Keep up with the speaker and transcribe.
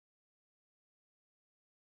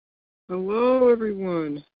Hello,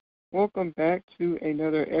 everyone. Welcome back to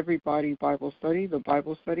another Everybody Bible Study, the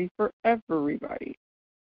Bible study for everybody.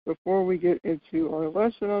 Before we get into our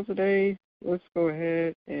lesson on today, let's go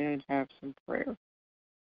ahead and have some prayer.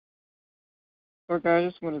 Lord God, I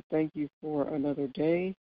just want to thank you for another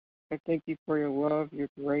day. I thank you for your love, your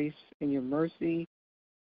grace, and your mercy.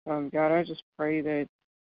 God, I just pray that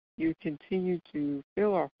you continue to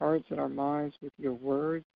fill our hearts and our minds with your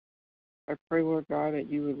word. I pray, Lord God, that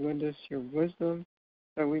you would lend us your wisdom,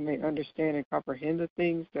 that we may understand and comprehend the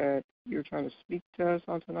things that you're trying to speak to us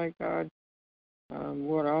on tonight, God.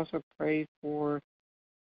 Lord, I also pray for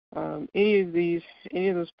any of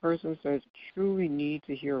those persons that truly need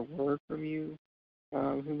to hear a word from you,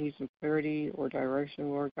 who need some clarity or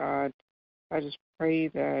direction, Lord God. I just pray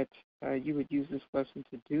that you would use this lesson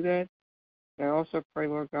to do that. And I also pray,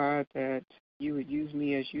 Lord God, that you would use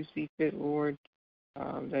me as you see fit, Lord,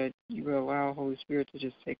 that you would allow Holy Spirit to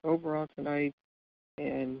just take over on tonight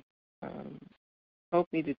and help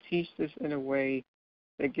me to teach this in a way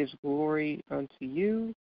that gives glory unto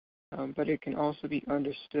you, but it can also be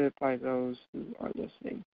understood by those who are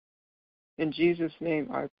listening. In Jesus' name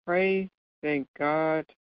I pray, thank God,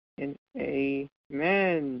 and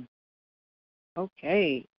amen.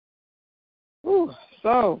 Okay.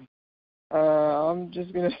 So, I'm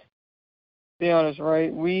just going to be honest,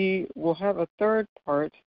 right? We will have a third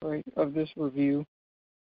part, right, of this review.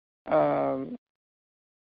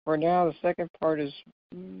 For now, the second part is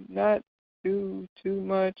not too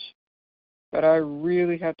much, but I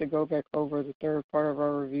really have to go back over the third part of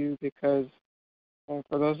our review because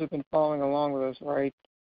for those who've been following along with us, right,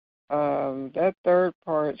 that third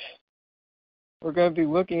part, we're going to be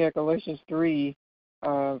looking at Galatians 3,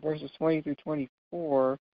 verses 20 through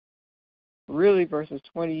 24, really verses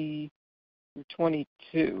 20 through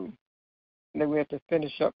 22. And then we have to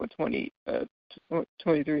finish up with 23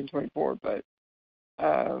 and 24, but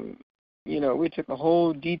we took a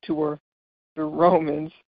whole detour through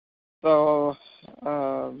Romans, so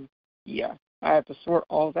I have to sort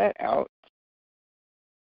all that out.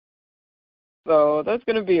 So that's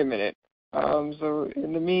going to be a minute. So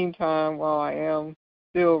in the meantime, while I am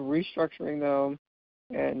still restructuring them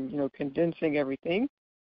and condensing everything,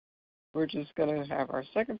 we're just going to have our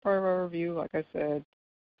second part of our review, like I said,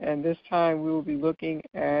 and this time we will be looking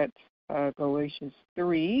at Galatians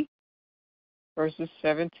 3, verses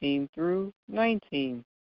 17 through 19.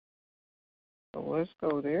 So let's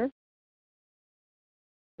go there.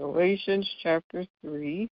 Galatians chapter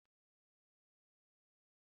 3.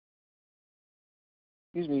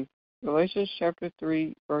 Galatians chapter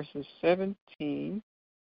 3, verses 17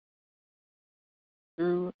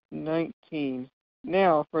 through 19.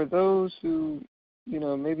 Now, for those who,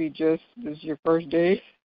 maybe just this is your first day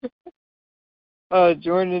first time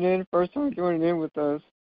joining in with us,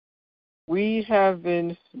 we have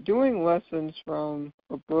been doing lessons from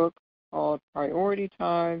a book called Priority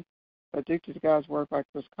Time, Addicted to God's Word by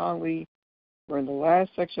Chris Conley. We're in the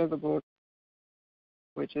last section of the book,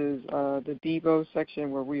 which is the Devo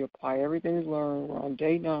section where we apply everything we learned. We're on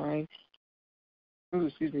day 9.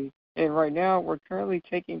 And right now we're currently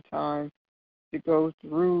taking time to go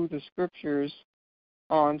through the scriptures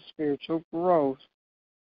on spiritual growth.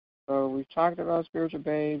 So we've talked about spiritual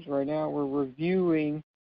babes. Right now we're reviewing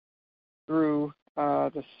through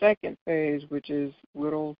the second phase, which is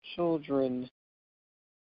little children.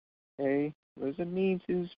 Okay, what does it mean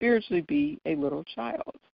to spiritually be a little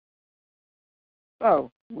child? So,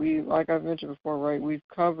 like I've mentioned before, right, we've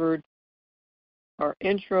covered our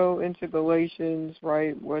intro into Galatians,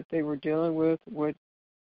 right, what they were dealing with, what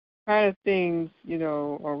kind of things,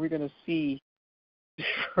 are we going to see,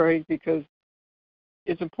 right, because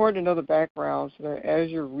it's important to know the background so that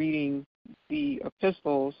as you're reading the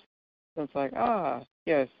epistles, it's like,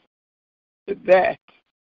 yes, that.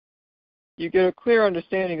 You get a clear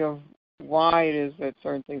understanding of why it is that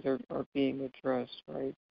certain things are being addressed,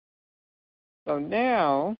 right? So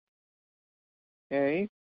now, okay,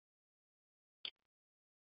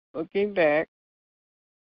 looking back,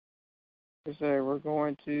 we're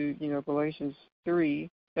going to, Galatians 3,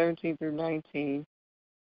 17 through 19,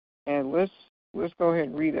 and let's go ahead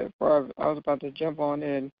and read it. Before I was about to jump on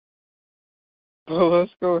in, so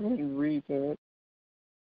let's go ahead and read that.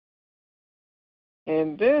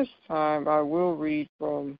 And this time I will read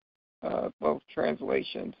from both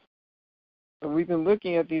translations. So we've been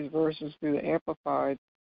looking at these verses through the Amplified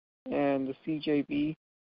and the CJB.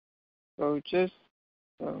 So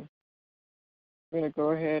I'm going to go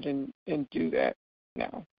ahead and do that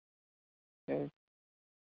now. Okay.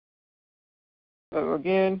 So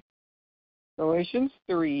again, Galatians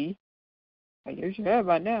 3, I usually have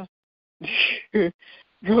by now,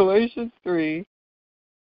 Galatians 3,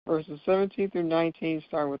 verses 17 through 19,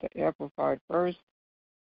 starting with the Amplified first.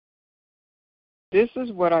 This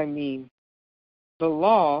is what I mean. The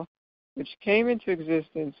law, which came into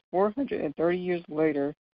existence 430 years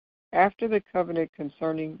later, after the covenant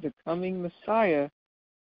concerning the coming Messiah,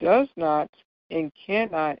 does not and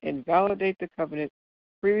cannot invalidate the covenant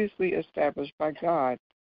previously established by God,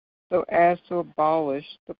 so as to abolish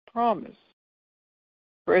the promise.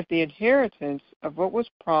 For if the inheritance of what was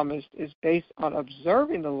promised is based on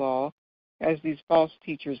observing the law, as these false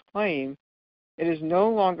teachers claim, it is no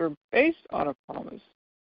longer based on a promise.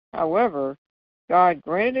 However, God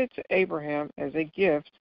granted it to Abraham as a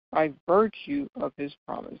gift by virtue of his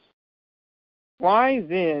promise. Why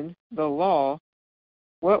then the law?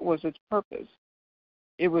 What was its purpose?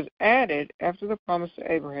 It was added after the promise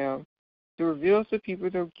to Abraham to reveal to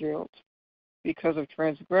people their guilt because of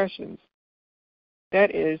transgressions.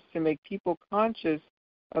 That is, to make people conscious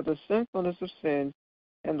of the sinfulness of sin,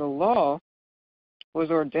 and the law was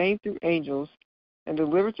ordained through angels and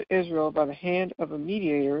delivered to Israel by the hand of a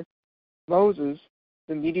mediator, Moses,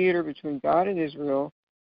 the mediator between God and Israel,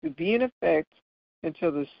 to be in effect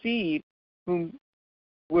until the seed whom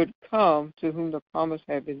would come to whom the promise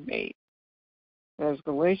had been made. That is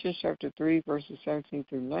Galatians chapter 3, verses 17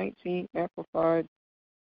 through 19, Amplified.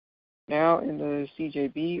 Now in the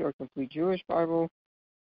CJB, or Complete Jewish Bible.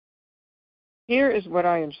 Here is what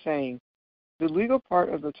I am saying. The legal part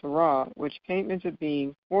of the Torah, which came into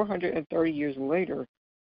being 430 years later,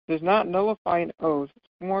 does not nullify an oath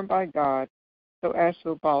sworn by God so as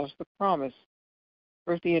to abolish the promise.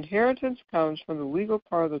 For if the inheritance comes from the legal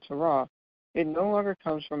part of the Torah, it no longer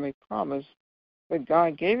comes from a promise, but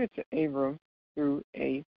God gave it to Abram through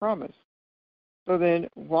a promise. So then,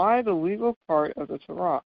 why the legal part of the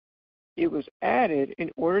Torah? It was added in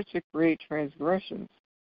order to create transgressions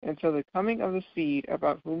until the coming of the seed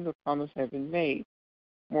about whom the promise had been made.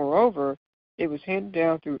 Moreover, it was handed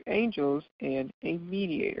down through angels and a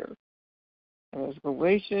mediator. And that's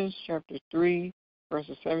Galatians chapter 3,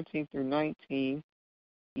 verses 17 through 19,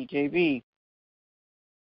 EJV.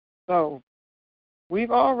 So,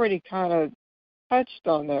 we've already kind of touched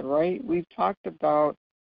on that, right? We've talked about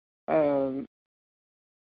the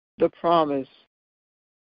promise,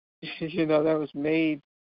 that was made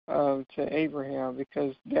to Abraham,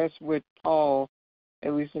 because that's what Paul,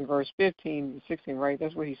 at least in verse 15 and 16, right?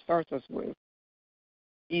 That's what he starts us with.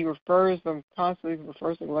 He constantly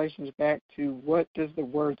refers the Galatians back to what does the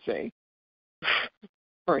word say,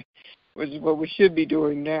 right? Which is what we should be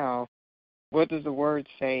doing now. What does the word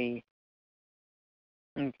say?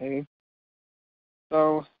 Okay.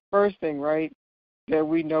 So, first thing, right, that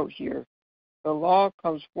we note here, the law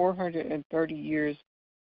comes 430 years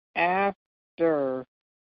after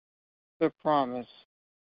the promise.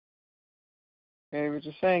 Okay, which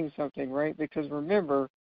is saying something, right? Because remember,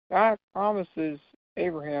 God promises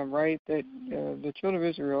Abraham, right, that the children of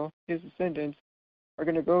Israel, his descendants, are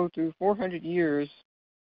going to go through 400 years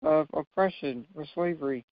of oppression or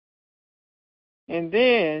slavery. And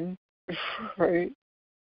then, right,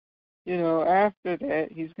 after that,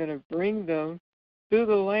 he's going to bring them to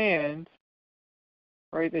the land,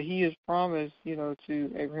 right, that he has promised,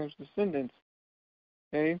 to Abraham's descendants.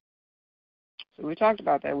 Okay? So we talked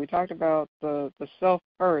about that. We talked about the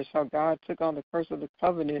self-curse, how God took on the curse of the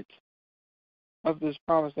covenant of this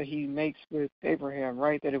promise that he makes with Abraham,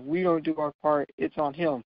 right? That if we don't do our part, it's on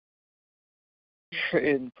him.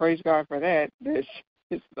 And praise God for that.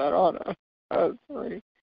 It's not on us, right?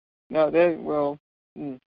 Now, we'll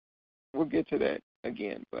get to that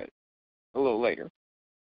again, but a little later.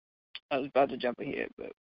 I was about to jump ahead,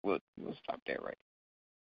 but we'll stop there, right?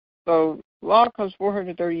 So, law comes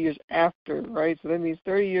 430 years after, right? So that means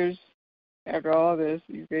 30 years after all of this,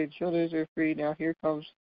 you create children who are free. Now here comes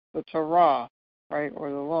the Torah, right, or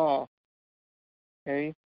the law,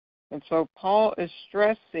 okay? And so Paul is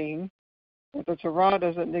stressing that the Torah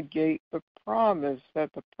doesn't negate the promise,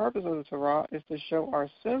 that the purpose of the Torah is to show our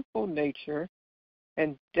sinful nature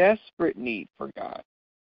and desperate need for God.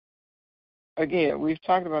 Again, we've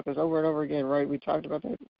talked about this over and over again, right? We talked about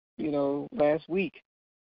that, last week,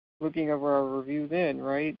 looking over our review then,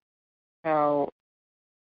 right? How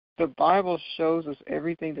the Bible shows us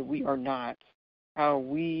everything that we are not, how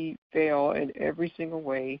we fail in every single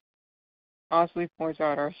way, constantly points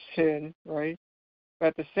out our sin, right? But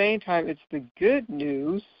at the same time, it's the good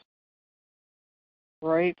news,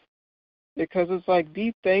 right? Because it's like,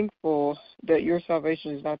 be thankful that your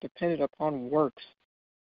salvation is not dependent upon works.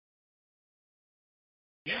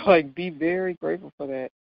 Like, be very grateful for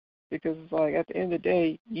that. Because it's like, at the end of the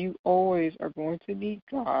day, you always are going to need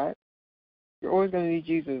God. You're always going to need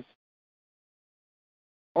Jesus.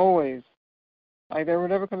 Always. Like, there will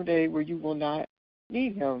never come a day where you will not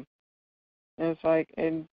need him. And it's like,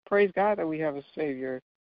 and praise God that we have a Savior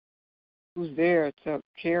who's there to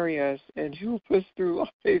carry us and help us through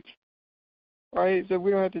life, right? So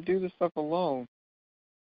we don't have to do this stuff alone,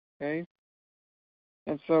 okay?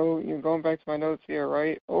 And so, going back to my notes here,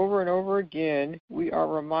 right? Over and over again, we are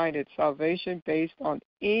reminded salvation based on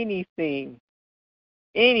anything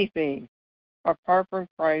apart from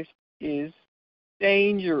Christ is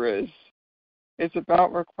dangerous. It's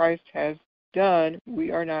about what Christ has done.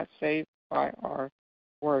 We are not saved by our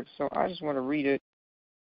works. So I just want to read it.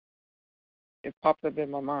 It popped up in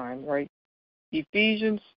my mind, right?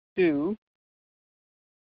 Ephesians 2,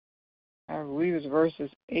 I believe it's verses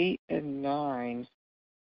 8 and 9.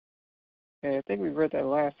 Okay, I think we read that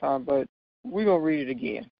last time, but we're going to read it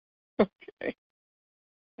again. Okay.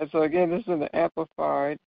 And so again, this is in the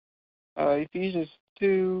Amplified. Ephesians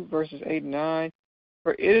 2, verses 8 and 9.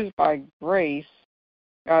 For it is by grace,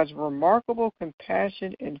 God's remarkable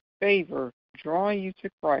compassion and favor drawing you to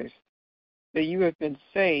Christ, that you have been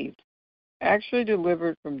saved, actually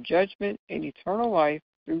delivered from judgment and eternal life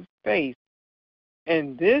through faith.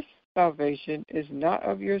 And this salvation is not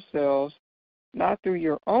of yourselves, not through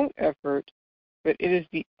your own effort, but it is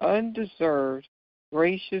the undeserved,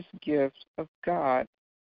 gracious gift of God,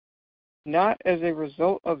 not as a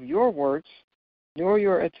result of your works, nor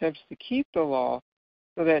your attempts to keep the law,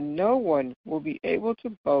 so that no one will be able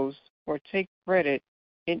to boast or take credit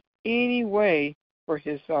in any way for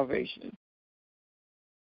his salvation.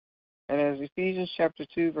 And as Ephesians chapter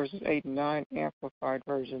 2, verses 8 and 9, Amplified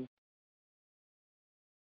Version.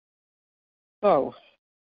 So,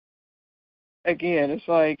 again, it's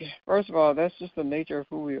like, first of all, that's just the nature of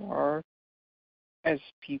who we are as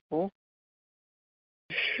people,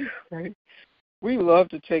 right? We love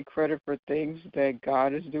to take credit for things that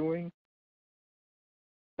God is doing.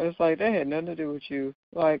 But it's like, that had nothing to do with you.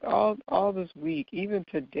 Like, all this week, even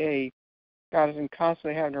today, God has been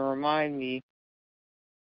constantly having to remind me,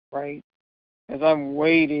 right, as I'm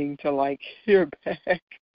waiting to, like, hear back,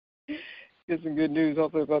 get some good news,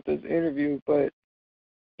 hopefully, about this interview. But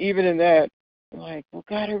even in that, I'm like, well,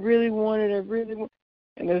 God, I really want it.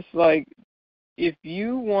 And it's like, if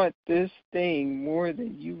you want this thing more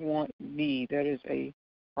than you want me, that is a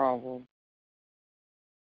problem,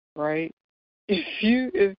 right?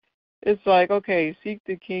 If it's like, okay, seek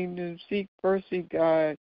the kingdom, seek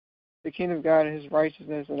God, the kingdom of God and his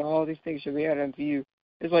righteousness, and all these things shall be added unto you.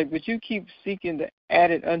 It's like, but you keep seeking the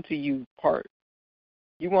added unto you part.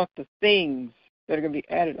 You want the things that are going to be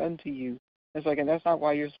added unto you. It's like, and that's not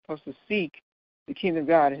why you're supposed to seek the kingdom of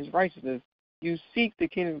God and his righteousness. You seek the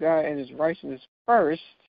kingdom of God and his righteousness first,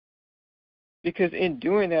 because in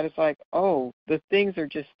doing that, it's like, oh, the things are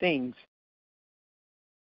just things,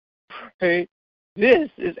 right? This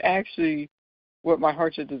is actually what my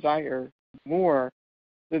heart should desire more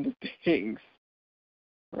than the things,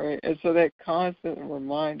 right? And so that constant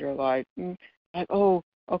reminder, like, oh,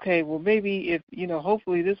 okay, well, maybe if,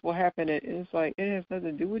 hopefully this will happen. And it's like, it has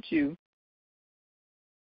nothing to do with you.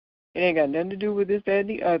 It ain't got nothing to do with this, that, and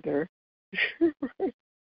the other.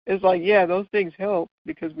 It's like, yeah, those things help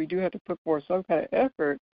because we do have to put forth some kind of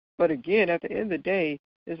effort. But again, at the end of the day,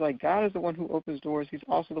 it's like God is the one who opens doors. He's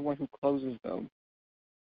also the one who closes them.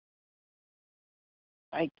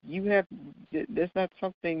 Like, that's not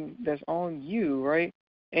something that's on you, right?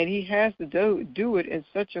 And he has to do it in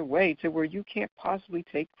such a way to where you can't possibly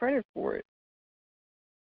take credit for it.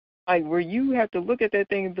 Like, where you have to look at that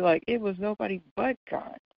thing and be like, it was nobody but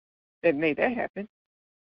God that made that happen.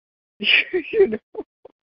 you know?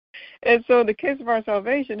 And so in the case of our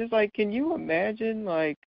salvation, it's like, can you imagine,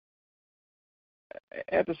 like,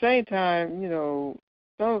 at the same time,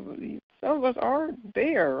 some of us are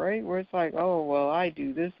there, right? Where it's like, oh, well, I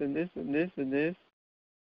do this and this and this and this,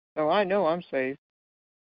 so I know I'm safe.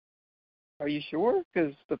 Are you sure?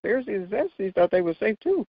 Because the Pharisees and Sadducees thought they were safe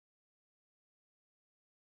too.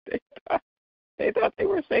 They thought they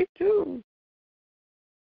were safe too.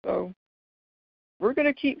 So we're going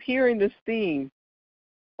to keep hearing this theme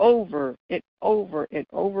over and over and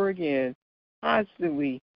over again,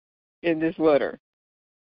 constantly in this letter.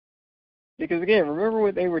 Because again, remember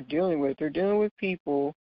what they were dealing with. They're dealing with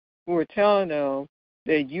people who are telling them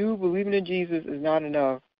that you believing in Jesus is not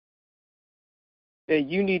enough. That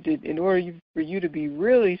you need to, in order for you to be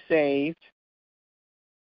really saved,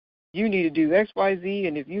 you need to do X, Y, Z,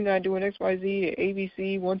 and if you're not doing X, Y, Z, A, B,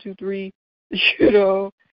 C, 1, 2, 3,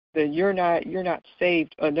 then you're not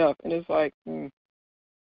saved enough. And it's like,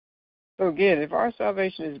 So again, if our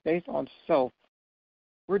salvation is based on self,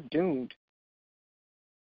 we're doomed.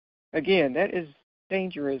 Again, that is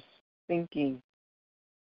dangerous thinking.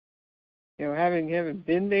 having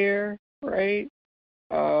been there, right?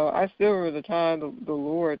 I still remember the time the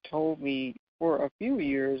Lord told me for a few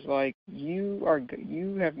years, like, you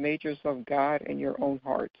have made yourself God in your own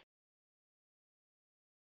heart.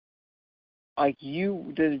 Like,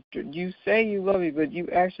 you say you love me, but you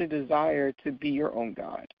actually desire to be your own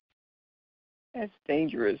God. That's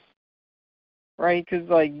dangerous, right? Because,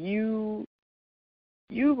 like, you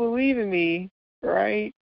believe in me,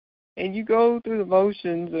 right? And you go through the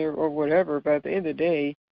motions or whatever, but at the end of the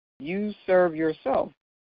day, you serve yourself.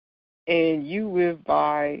 And you live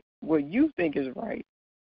by what you think is right.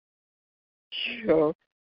 So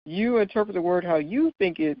you interpret the word how you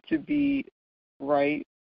think it to be right,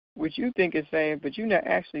 which you think is saying, but you're not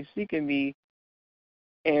actually seeking me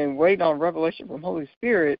and waiting on revelation from Holy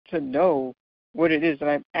Spirit to know what it is that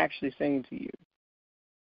I'm actually saying to you.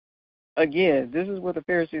 Again, this is what the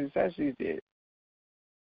Pharisees and Sadducees did.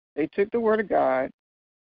 They took the word of God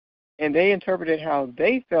and they interpreted how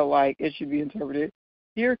they felt like it should be interpreted.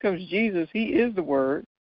 Here comes Jesus. He is the word.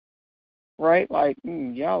 Right? Like,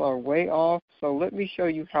 y'all are way off. So let me show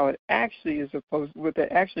you how it actually is what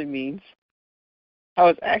that actually means, how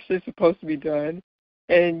it's actually supposed to be done,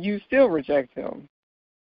 and you still reject him.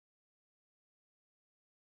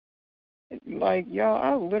 Like, y'all,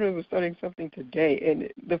 I literally was studying something today,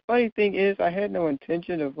 and the funny thing is I had no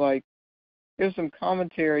intention of, like, there's some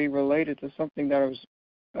commentary related to something that I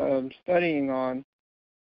was studying on,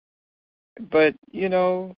 but, you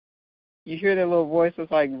hear that little voice that's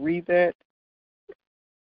like, read that.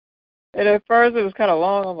 And at first it was kind of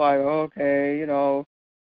long. I'm like, okay,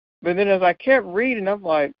 But then as I kept reading, I'm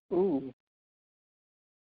like, ooh,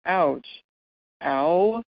 ouch,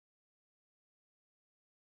 ow.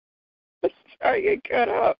 It's starting to get cut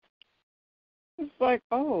up. It's like,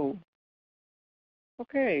 oh,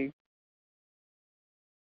 okay.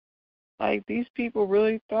 Like, these people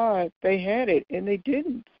really thought they had it, and they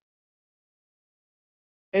didn't.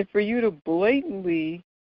 And for you to blatantly,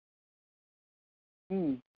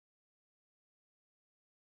 it's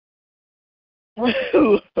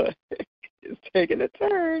taking a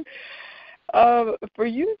turn. For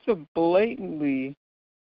you to blatantly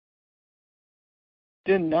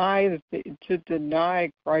deny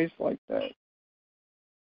Christ like that.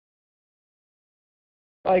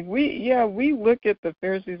 Like, we look at the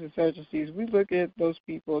Pharisees and Sadducees, we look at those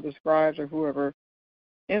people, the scribes or whoever,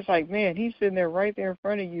 and it's like, man, he's sitting there right there in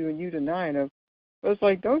front of you and you denying him. But it's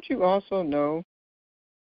like, don't you also know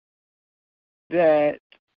that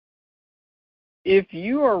if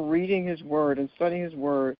you are reading his word and studying his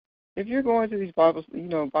word, if you're going to these Bible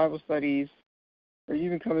studies, or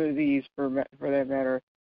even coming to these for that matter,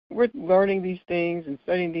 we're learning these things and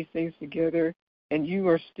studying these things together, and you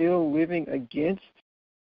are still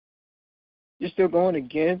you're still going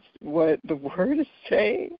against what the word is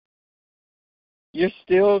saying. You're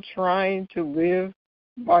still trying to live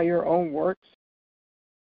by your own works.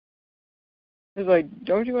 It's like,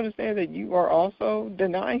 don't you understand that you are also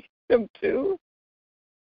denying him too?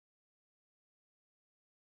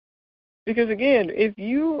 Because again, if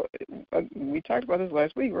we talked about this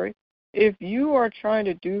last week, right? If you are trying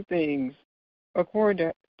to do things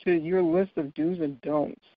according to your list of do's and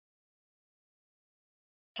don'ts,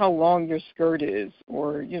 how long your skirt is,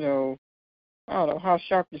 or, I don't know, how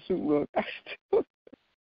sharp your suit looks,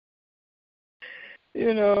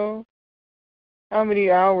 how many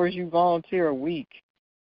hours you volunteer a week.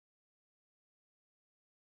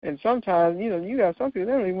 And sometimes, you got some people,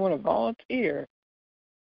 they don't even want to volunteer.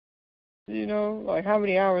 Like how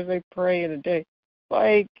many hours they pray in a day.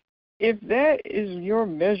 Like, if that is your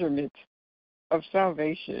measurement of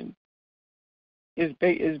salvation, is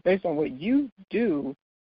based on what you do,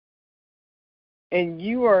 and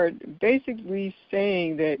you are basically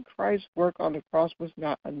saying that Christ's work on the cross was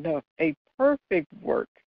not enough, a perfect work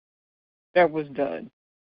that was done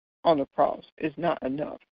on the cross is not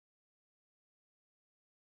enough.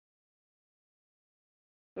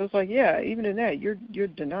 So it's like, yeah, even in that, you're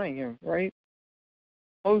denying him, right?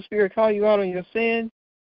 Holy Spirit call you out on your sin,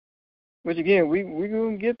 which again, we're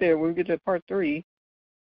going to get there when we get to part 3.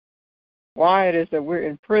 Why it is that we're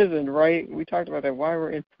in prison, right? We talked about that, why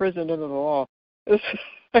we're in prison under the law. It's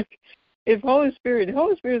like, if the Holy Spirit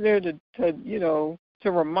is there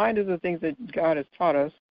to remind us of things that God has taught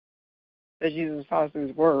us, that Jesus taught us through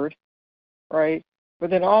his word, right? But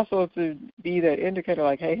then also to be that indicator,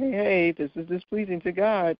 like, hey, this is displeasing to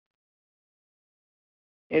God.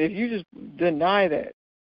 And if you just deny that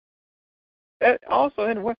also,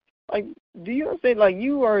 in what, like, do you understand, like,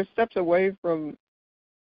 you are steps away from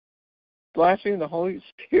blaspheming the Holy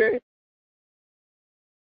Spirit?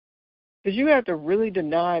 Because you have to really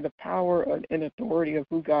deny the power and authority of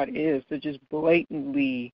who God is to just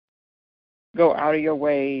blatantly go out of your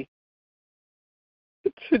way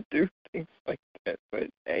to do things like that. But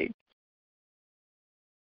hey,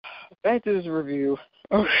 back to this review.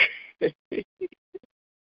 Okay.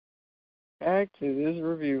 Back to this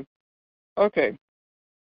review. Okay.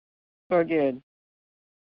 So again,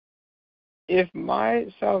 if my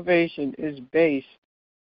salvation is based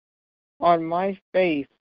on my faith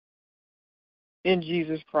in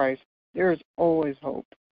Jesus Christ, there is always hope,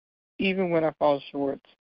 even when I fall short.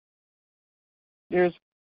 There's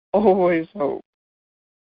always hope.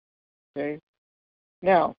 Okay?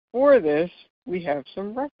 Now, for this, we have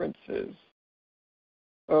some references.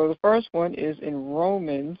 So the first one is in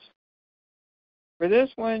Romans. For this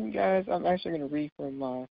one, guys, I'm actually going to read from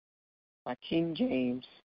my King James.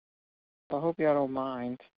 I hope y'all don't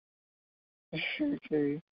mind.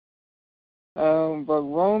 Okay. But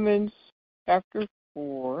Romans chapter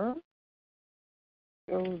 4,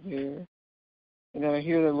 go there. And then I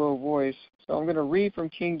hear the little voice. So I'm going to read from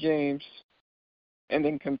King James and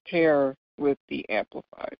then compare with the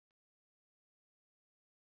Amplified.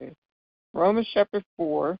 Okay. Romans chapter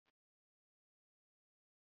 4,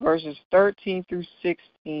 verses 13 through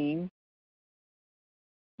 16.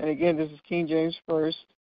 And again, this is King James first.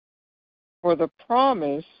 For the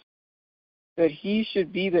promise that he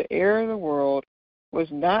should be the heir of the world was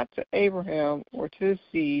not to Abraham or to his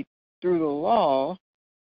seed through the law,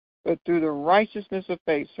 but through the righteousness of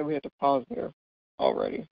faith. So we have to pause there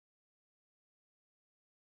already.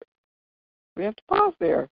 We have to pause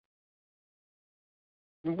there.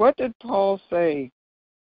 What did Paul say?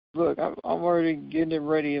 Look, I'm already getting it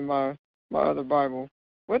ready in my other Bible.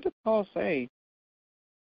 What did Paul say?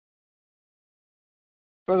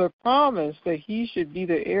 For the promise that he should be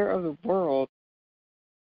the heir of the world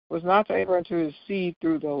was not to Abraham to his seed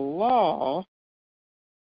through the law,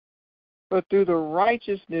 but through the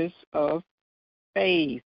righteousness of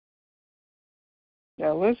faith.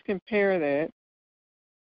 Now let's compare that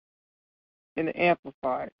in the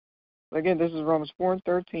Amplified. Again, this is Romans 4 and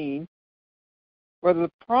 13. Whether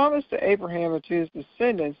the promise to Abraham or to his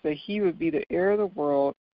descendants that he would be the heir of the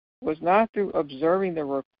world was not through observing the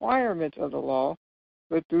requirements of the law,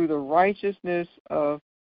 but through the righteousness of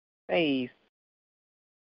faith.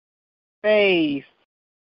 Faith.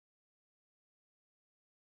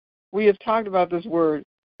 We have talked about this word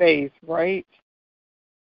faith, right?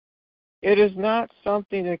 It is not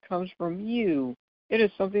something that comes from you. It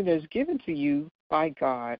is something that is given to you by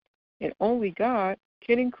God. And only God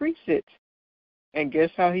can increase it. And guess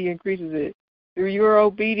how he increases it? Through your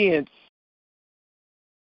obedience.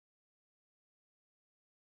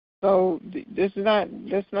 So that's not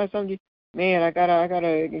something, man, I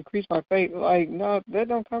gotta increase my faith. Like, no, that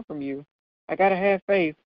don't come from you. I gotta have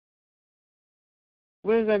faith.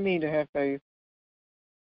 What does that mean to have faith?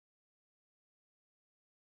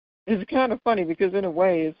 It's kind of funny because in a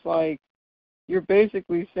way it's like you're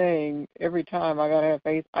basically saying every time I gotta have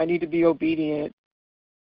faith, I need to be obedient.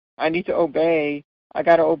 I need to obey. I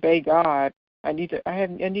gotta obey God. I need to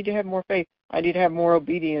have more faith. I need to have more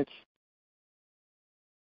obedience.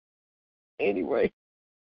 Anyway,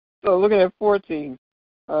 so looking at 14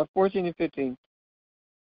 and 15.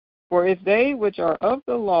 For if they which are of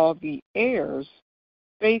the law be heirs,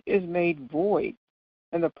 faith is made void,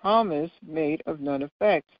 and the promise made of none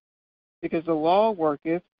effect, because the law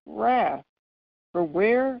worketh wrath. For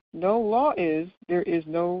where no law is, there is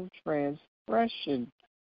no transgression.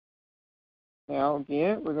 Now,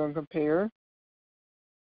 again, we're going to compare,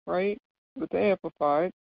 right, with the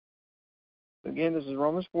Amplified. Again, this is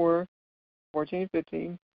Romans 4, 14,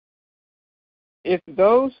 15. If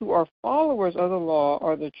those who are followers of the law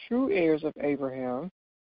are the true heirs of Abraham,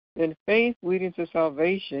 then faith leading to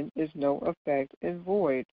salvation is no effect and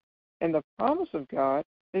void, and the promise of God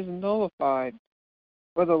is nullified.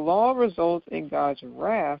 For the law results in God's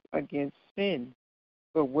wrath against sin.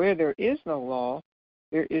 But where there is no law,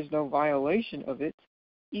 there is no violation of it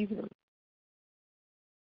either.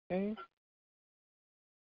 Okay?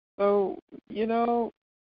 So,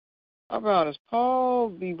 I'll be honest, Paul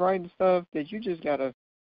be writing stuff that you're going to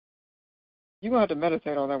have to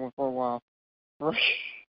meditate on that one for a while. Right?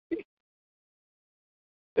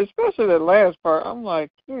 Especially that last part, I'm like,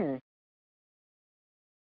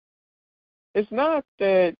 It's not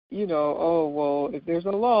that, oh, well, if there's a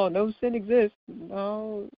law, no sin exists.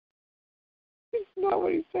 No, it's not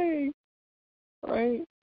what he's saying, right?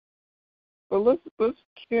 But let's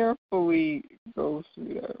carefully go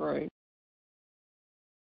through that, right?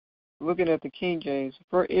 Looking at the King James,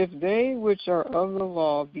 for if they which are of the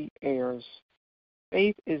law be heirs,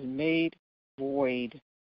 faith is made void,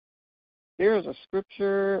 there's a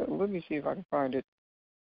scripture. Let me see if I can find it.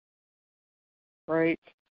 Right,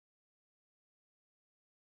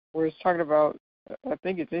 where it's talking about, I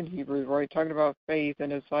think it's in Hebrews, right? Talking about faith,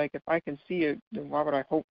 and it's like, if I can see it, then why would I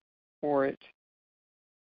hope for it?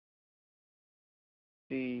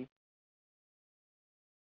 See,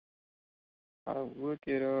 I'll look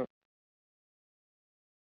it up.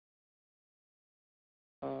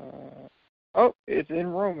 Oh, it's in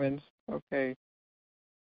Romans. Okay,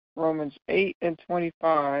 Romans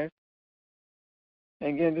 8:25.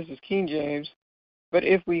 And again, this is King James. But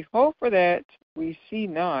if we hope for that we see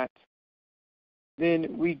not,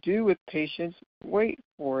 then we do with patience wait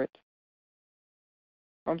for it.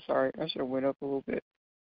 I'm sorry, I should have went up a little bit.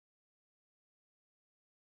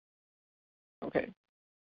 Okay,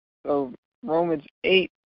 so Romans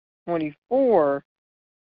 8:24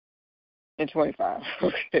 and 25.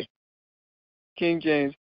 Okay, King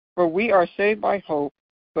James. For we are saved by hope,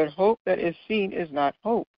 but hope that is seen is not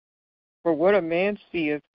hope. For what a man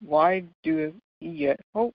seeth, why doeth he yet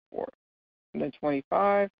hope for? And then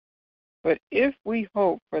 25. But if we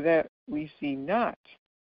hope for that we see not,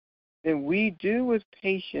 then we do with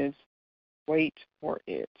patience wait for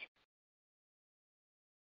it.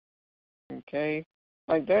 Okay?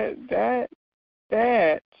 Like that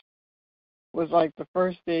was like the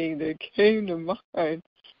first thing that came to mind.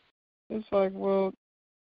 It's like, well,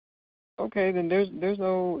 okay, then there's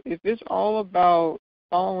no, if it's all about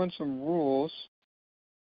following some rules,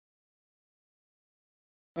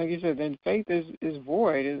 like you said, then faith is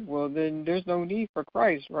void. Well, then there's no need for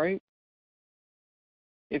Christ, right?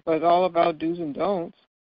 If it's all about do's and don'ts,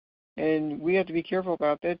 and we have to be careful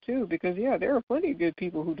about that too, because yeah, there are plenty of good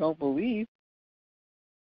people who don't believe.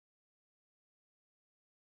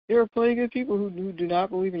 There are plenty of good people who do not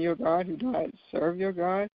believe in your God, who do not serve your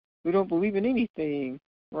God, who don't believe in anything,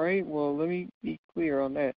 right? Well, let me be clear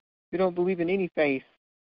on that. Who don't believe in any faith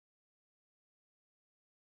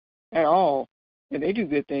at all, and they do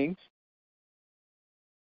good things,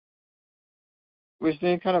 which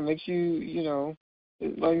then kind of makes you,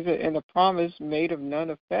 like I said, and the promise made of none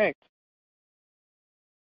effect.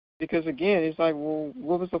 Because again, it's like, well,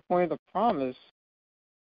 what was the point of the promise?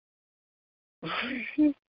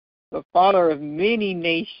 The Father of many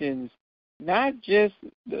nations, not just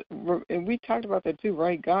and we talked about that too,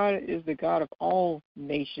 right? God is the God of all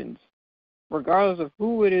nations, regardless of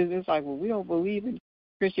who it is. It's like, well, we don't believe in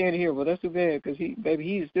Christianity here. Well, that's too bad, because he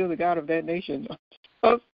is still the God of that nation.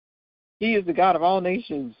 He is the God of all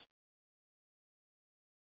nations.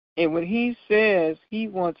 And when he says he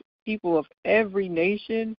wants people of every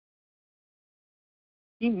nation,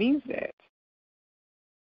 he means that.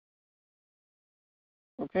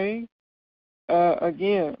 Okay?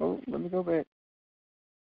 Again, let me go back.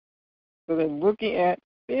 So then looking at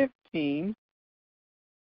 15,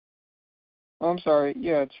 I'm sorry,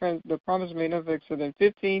 yeah, the promise made no effect. So then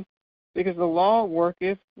 15, because the law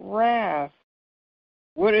worketh wrath.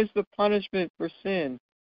 What is the punishment for sin?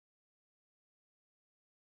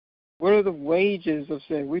 What are the wages of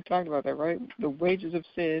sin? We talked about that, right? The wages of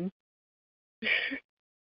sin.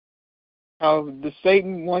 How the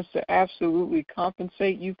Satan wants to absolutely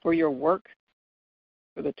compensate you for your work,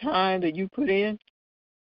 for the time that you put in.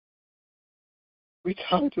 We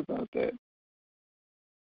talked about that.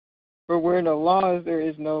 For where in the law is, there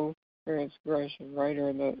is no transgression, right? Or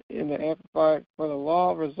in the Amplified, for the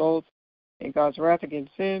law results in God's wrath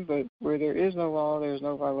against sin, but where there is no law, there is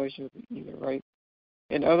no violation of it either, right?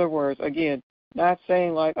 In other words, again, not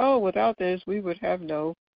saying like, oh, without this we would have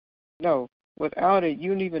no. Without it, you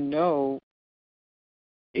don't even know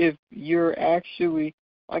if you're actually,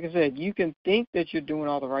 like I said, you can think that you're doing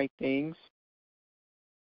all the right things.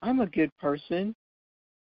 I'm a good person.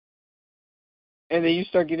 And then you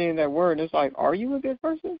start getting in that word, and it's like, are you a good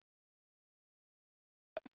person?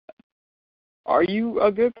 Are you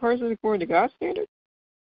a good person according to God's standard?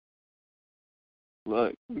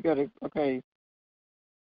 Look, we got to, okay.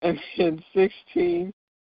 And in 16,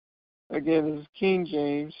 again, this is King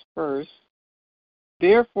James first.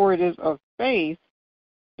 Therefore it is of faith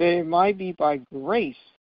that it might be by grace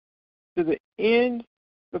to the end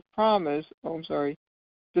the promise, to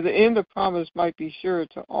the end the promise might be sure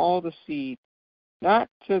to all the seed, not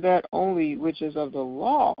to that only which is of the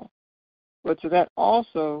law, but to that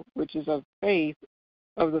also which is of faith,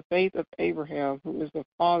 of the faith of Abraham, who is the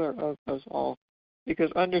father of us all.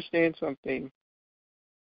 Because understand something,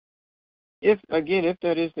 if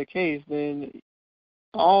that is the case, then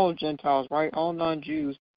all Gentiles, right, all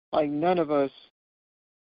non-Jews, like none of us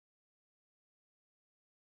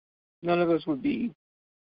would be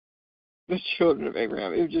the children of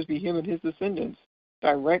Abraham. It would just be him and his descendants,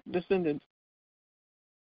 direct descendants.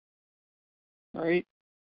 right?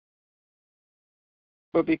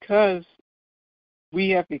 But because we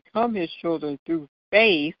have become his children through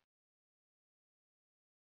faith,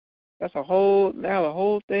 that's the whole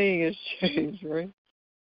thing has changed, right?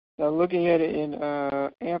 Now looking at it in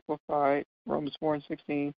Amplified, Romans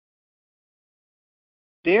 4:16.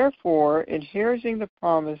 Therefore, inheriting the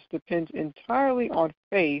promise depends entirely on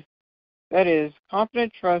faith, that is,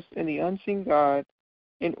 confident trust in the unseen God,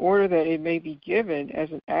 in order that it may be given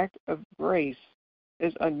as an act of grace,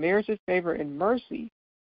 as unmerited favor and mercy,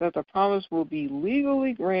 that the promise will be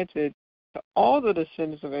legally granted to all the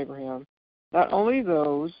descendants of Abraham, not only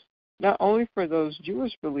for those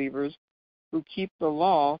Jewish believers who keep the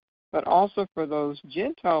law, but also for those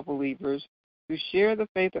Gentile believers who share the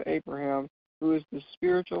faith of Abraham, who is the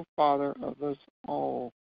spiritual father of us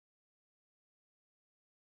all.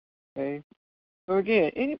 Okay? So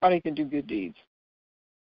again, anybody can do good deeds.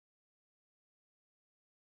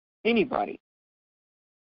 Anybody.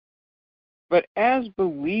 But as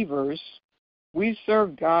believers, we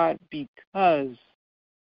serve God because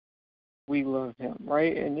we love him,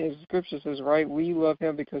 right? And the scripture says, right, we love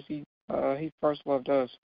him because he first loved us.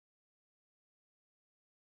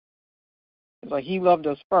 It's like he loved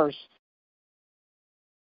us first.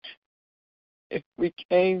 If we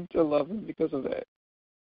came to love him because of that.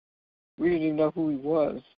 We didn't even know who he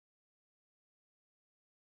was.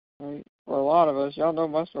 Right? For a lot of us, y'all know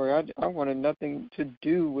my story. I wanted nothing to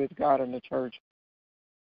do with God and the church.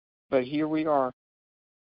 But here we are.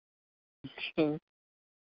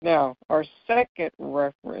 Now, our second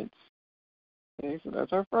reference. Okay, so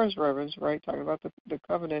that's our first reference, right? Talking about the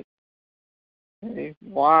covenant. Okay,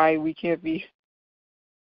 why we can't be,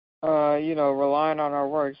 relying on our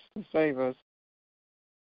works to save us.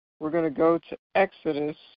 We're going to go to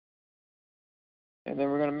Exodus, and then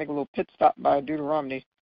we're going to make a little pit stop by Deuteronomy.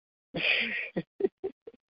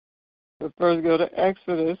 So first go to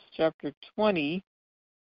Exodus chapter 20.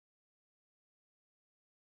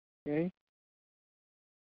 Okay.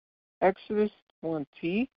 Exodus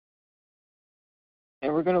 20.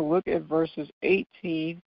 And we're going to look at verses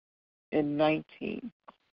 18 and 19.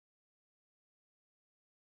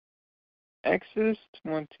 Exodus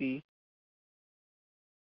 20,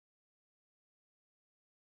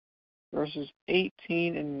 verses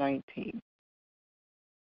 18 and 19.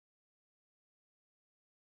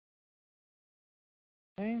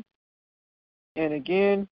 Okay. And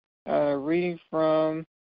again, reading from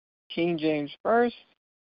King James first.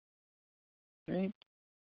 Right?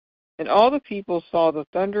 And all the people saw the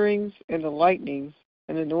thunderings and the lightnings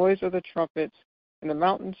and the noise of the trumpets and the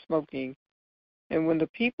mountain smoking. And when the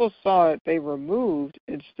people saw it, they were moved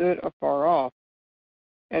and stood afar off.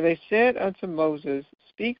 And they said unto Moses,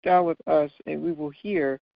 Speak thou with us, and we will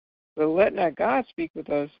hear, but let not God speak with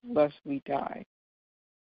us, lest we die.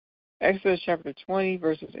 Exodus chapter 20,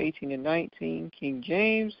 verses 18 and 19, King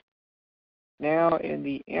James, now in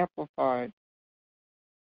the Amplified.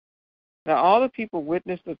 Now all the people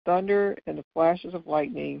witnessed the thunder and the flashes of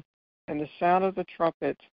lightning and the sound of the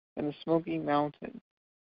trumpet and the smoking mountain.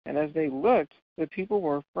 And as they looked, the people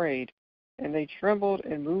were afraid, and they trembled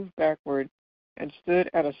and moved backward and stood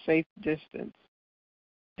at a safe distance.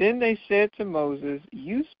 Then they said to Moses,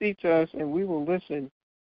 You speak to us, and we will listen,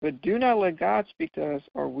 but do not let God speak to us,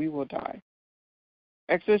 or we will die.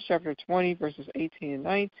 Exodus chapter 20, verses 18 and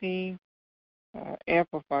 19,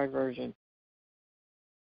 Amplified Version.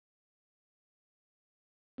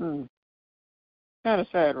 Kind of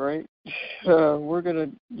sad, right? We're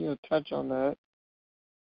going to, touch on that.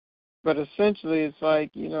 But essentially, it's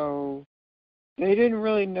like, they didn't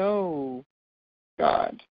really know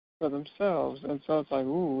God for themselves. And so it's like,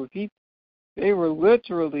 ooh, they were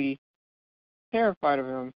literally terrified of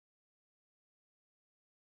him.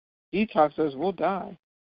 He talks to us, we'll die.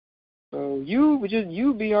 So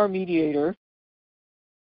you be our mediator,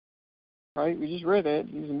 right? We just read that.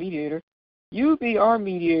 He's a mediator. You be our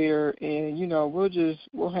mediator, and,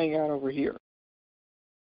 we'll hang out over here.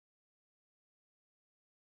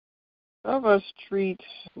 Some of us treat,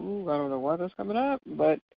 I don't know why that's coming up,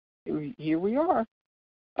 but here we are.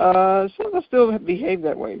 Some of us still behave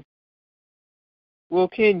that way. Well,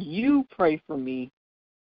 can you pray for me?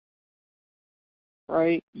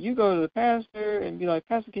 Right? You go to the pastor and be like,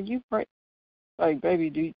 Pastor, can you pray? Like, baby,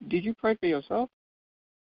 did you pray for yourself?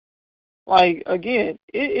 Like, again,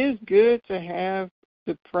 it is good to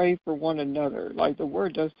pray for one another. Like, the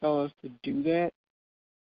word does tell us to do that,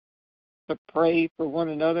 to pray for one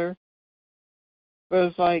another. But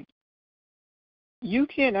it's like, you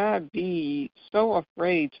cannot be so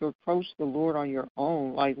afraid to approach the Lord on your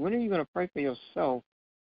own. Like, when are you going to pray for yourself?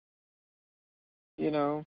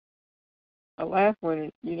 I laugh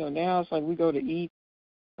when, now it's like we go to eat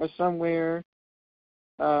or somewhere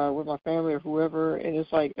with my family or whoever, and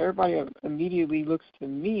it's like everybody immediately looks to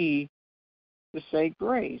me to say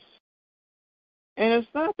grace. And it's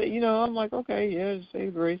not that, I'm like, okay, yeah, just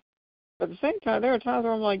say grace. But at the same time, there are times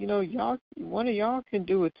where I'm like, y'all, one of y'all can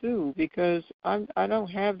do it too, because I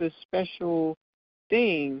don't have this special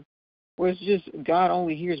thing where it's just God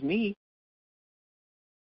only hears me.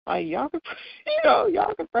 Like y'all can,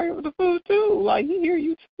 y'all can pray with the food too. Like He hear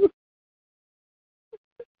you too,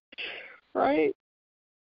 right?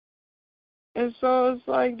 And so it's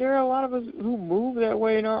like there are a lot of us who move that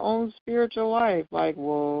way in our own spiritual life. Like,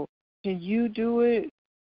 well, can you do it?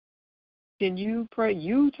 Can you pray?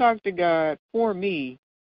 You talk to God for me.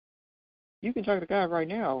 You can talk to God right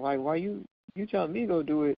now. Like, why you telling me to go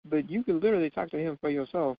do it? But you can literally talk to Him for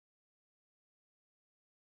yourself.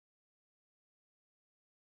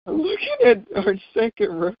 Looking at our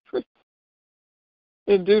second reference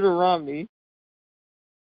in Deuteronomy.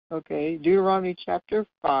 Okay, Deuteronomy chapter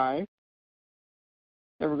 5.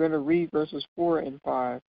 And we're going to read verses 4 and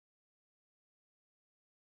 5.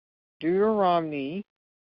 Deuteronomy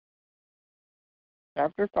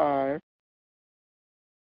chapter 5,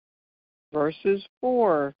 verses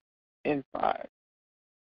 4 and 5.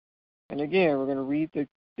 And again, we're going to read the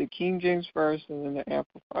King James first and then the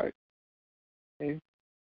Amplified. Okay?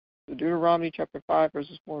 So Deuteronomy chapter 5,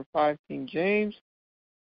 verses 4 and 5, King James.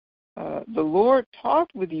 The Lord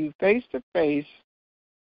talked with you face to face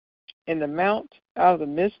in the mount out of the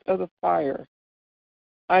midst of the fire.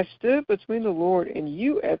 I stood between the Lord and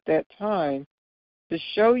you at that time to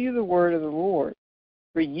show you the word of the Lord.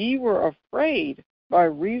 For ye were afraid by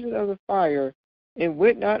reason of the fire, and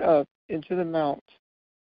went not up into the mount,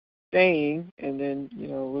 saying, and then,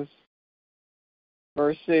 let's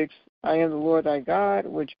verse 6, I am the Lord thy God,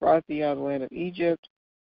 which brought thee out of the land of Egypt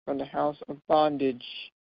from the house of bondage.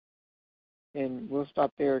 And we'll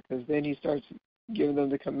stop there because then he starts giving them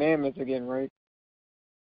the commandments again, right?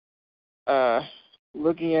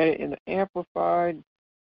 Looking at it in the Amplified,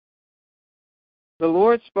 the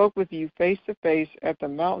Lord spoke with you face to face at the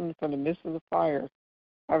mountain from the midst of the fire.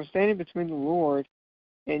 I was standing between the Lord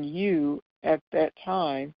and you at that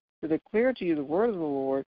time to declare to you the word of the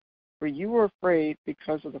Lord, for you were afraid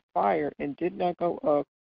because of the fire and did not go up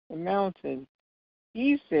the mountain.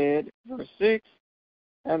 He said, verse 6,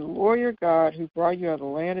 and the Lord your God who brought you out of the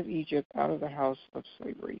land of Egypt, out of the house of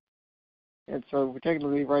slavery. And so we're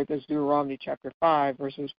technically right, that's Deuteronomy chapter 5,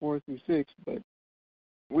 verses 4 through 6, but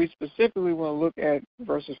we specifically want to look at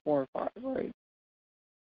verses 4 and 5, right?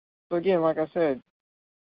 So again, like I said,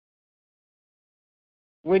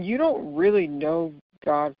 when you don't really know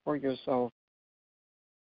God for yourself,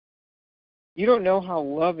 you don't know how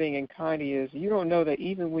loving and kind He is. You don't know that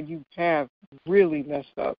even when you have really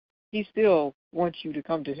messed up, He still wants you to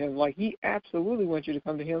come to Him. Like, He absolutely wants you to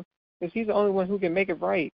come to Him because He's the only one who can make it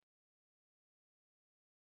right.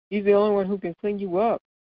 He's the only one who can clean you up.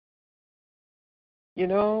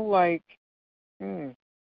 I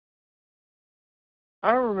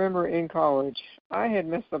remember in college, I had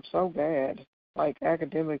messed up so bad, like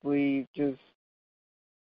academically, just,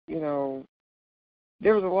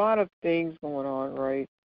 there was a lot of things going on, right?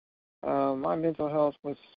 My mental health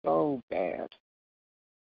was so bad.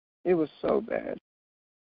 It was so bad.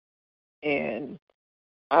 And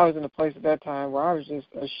I was in a place at that time where I was just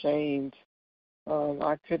ashamed.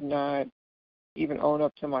 I could not even own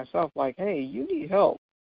up to myself, like, hey, you need help.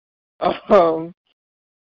 Um,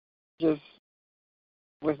 just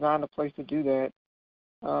was not in a place to do that.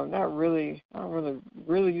 Not really, I don't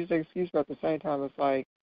really use the excuse, but at the same time, it's like,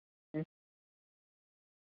 mm,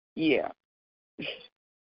 yeah.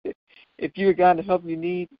 If you had gotten the help you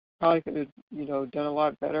need, probably could have, done a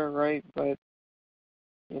lot better, right? But,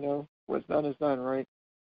 what's done is done, right?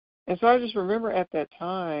 And so I just remember at that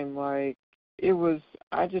time, like,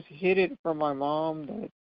 I just hid it from my mom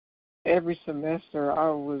that every semester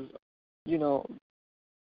I was, you know,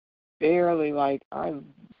 barely, like, I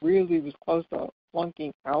really was close to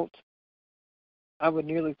flunking out. I would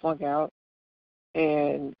nearly flunk out.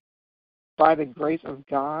 And by the grace of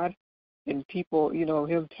God and people,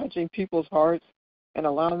 Him touching people's hearts and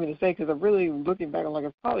allowing me to say, because I'm really looking back, I'm like,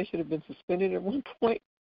 I probably should have been suspended at one point,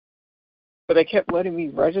 but they kept letting me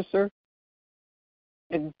register.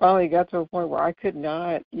 And finally got to a point where I could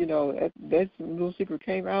not, that little secret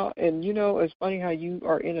came out. And, it's funny how you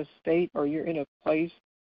are in a state or you're in a place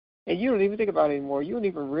and you don't even think about it anymore. You don't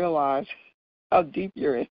even realize how deep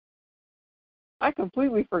you're in. I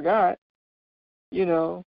completely forgot, you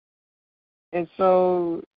know. And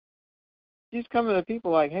so she's coming to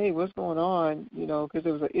people like, hey, what's going on? Because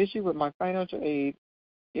there was an issue with my financial aid.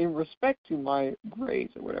 in respect to my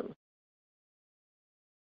grades or whatever.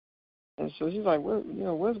 And so she's like, what,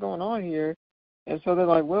 what's going on here? And so they're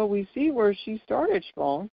like, well, we see where she started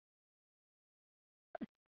strong,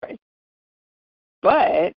 right?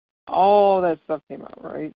 But all that stuff came out,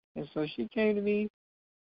 right? And so she came to me,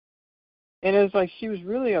 and it's like she was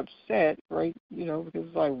really upset, right? Because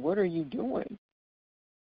it's like, what are you doing?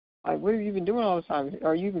 Like, what have you been doing all the time?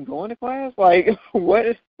 Are you even going to class? Like,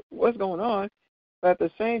 what's going on? But at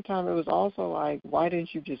the same time, it was also like, why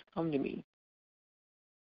didn't you just come to me?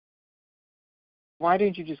 Why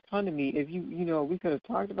didn't you just come to me? If we could have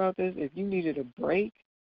talked about this. If you needed a break,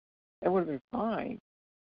 that would have been fine.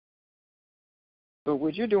 But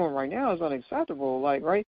what you're doing right now is unacceptable, like,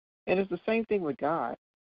 right? And it's the same thing with God.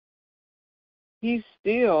 He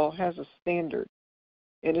still has a standard.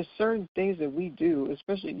 And there's certain things that we do,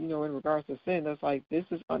 especially, in regards to sin, that's like, this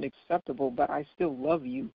is unacceptable, but I still love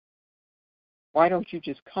you. Why don't you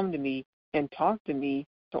just come to me and talk to me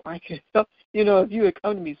so I could help? If you had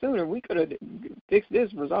come to me sooner, we could have fixed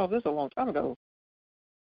this, resolved this a long time ago.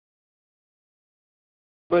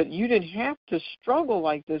 But you didn't have to struggle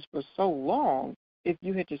like this for so long if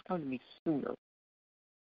you had just come to me sooner.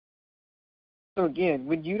 So again,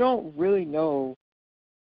 when you don't really know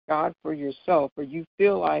God for yourself, or you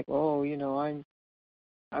feel like, oh,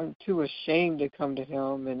 I'm too ashamed to come to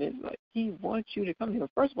him, and it's like he wants you to come to him.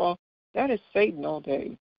 First of all, that is Satan all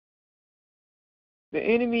day. The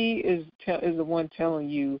enemy is the one telling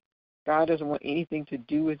you God doesn't want anything to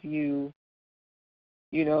do with you.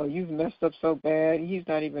 You've messed up so bad. He's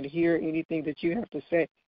not even hear anything that you have to say.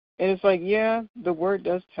 And it's like, yeah, the word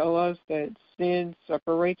does tell us that sin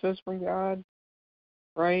separates us from God,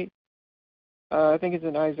 right? I think it's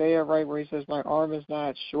in Isaiah, right, where he says, my arm is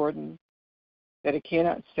not shortened, that it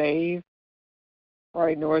cannot save,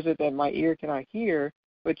 right? Nor is it that my ear cannot hear,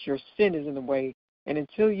 but your sin is in the way. And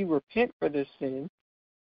until you repent for this sin,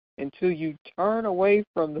 until you turn away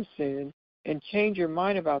from the sin and change your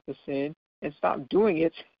mind about the sin and stop doing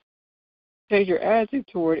it, change your attitude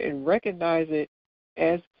toward it and recognize it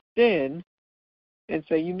as sin and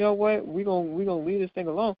say, you know what, we're gonna leave this thing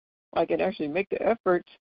alone. Like, and actually make the effort,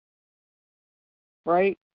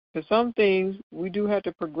 right? Because some things we do have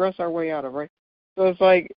to progress our way out of, right? So it's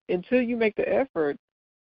like, until you make the effort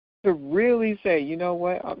to really say, you know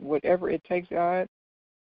what, whatever it takes, God,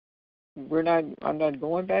 I'm not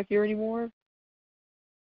going back here anymore,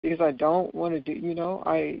 because I don't want to do,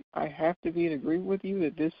 I have to be in agreement with you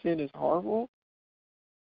that this sin is horrible.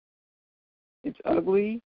 It's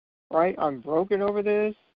ugly, right? I'm broken over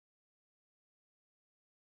this.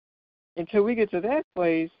 Until we get to that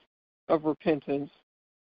place of repentance,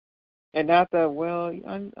 and not the, well,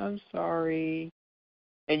 I'm sorry,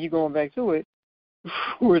 and you going back to it,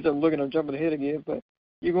 whereas I'm jumping ahead again, but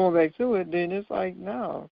you're going back to it, then it's like,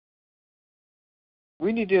 no.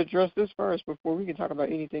 We need to address this first before we can talk about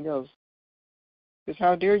anything else. Because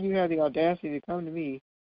how dare you have the audacity to come to me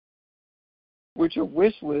with your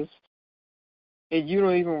wish list, and you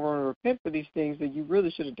don't even want to repent for these things that you really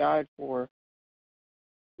should have died for,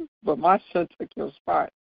 but my son took your spot.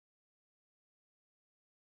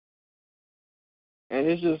 And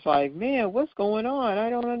it's just like, man, what's going on? I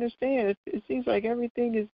don't understand. It seems like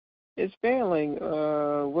everything is failing.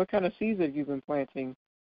 What kind of seeds have you been planting?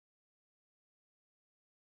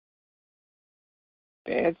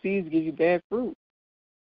 Bad seeds give you bad fruit.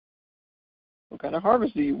 What kind of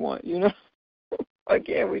harvest do you want?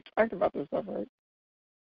 Again, we talked about this stuff, right?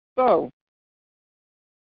 So,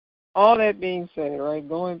 all that being said, right,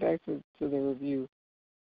 going back to the review,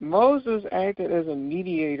 Moses acted as a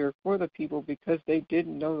mediator for the people because they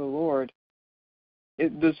didn't know the Lord.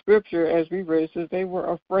 The scripture, as we read, says they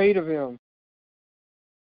were afraid of him.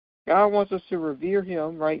 God wants us to revere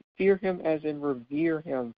him, right? Fear him as in revere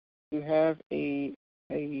him. To have a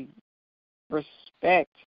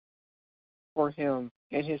respect for him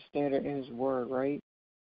and his standard and his word, right?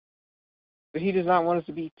 But he does not want us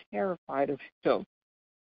to be terrified of him.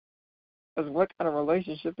 Because what kind of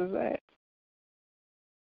relationship is that?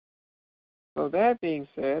 So that being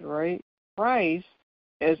said, right, Christ,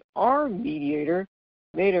 as our mediator,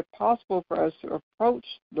 made it possible for us to approach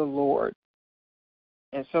the Lord.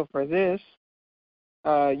 And so for this,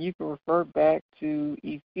 you can refer back to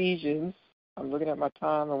Ephesians. I'm looking at my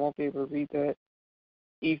time. I won't be able to read that.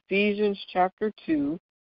 Ephesians chapter 2,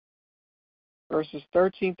 verses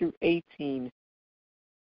 13 through 18.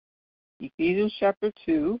 Ephesians chapter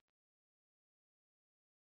 2,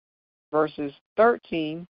 verses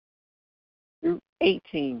 13 through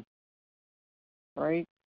 18. Right?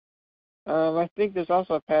 I think there's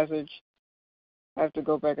also a passage. I have to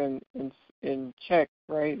go back and in check,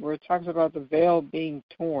 right, where it talks about the veil being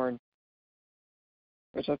torn,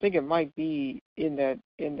 which I think it might be in that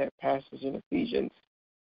passage in Ephesians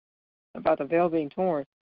about the veil being torn.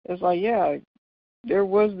 It's like, yeah, there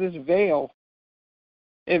was this veil,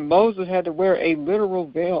 and Moses had to wear a literal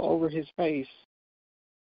veil over his face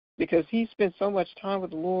because he spent so much time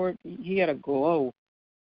with the Lord. He had a glow,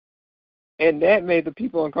 and that made the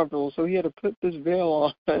people uncomfortable. So he had to put this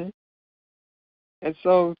veil on. And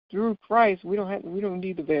so through Christ, we don't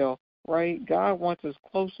need the veil, right? God wants us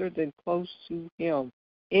closer than close to Him,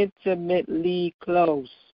 intimately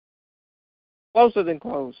close, closer than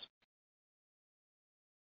close.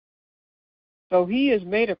 So He has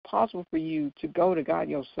made it possible for you to go to God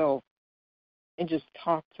yourself and just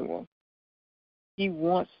talk to Him. He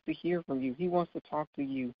wants to hear from you. He wants to talk to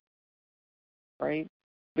you, right?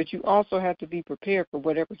 But you also have to be prepared for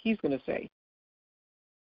whatever He's going to say.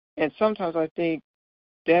 And sometimes I think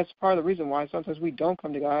that's part of the reason why sometimes we don't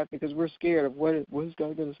come to God, because we're scared of what is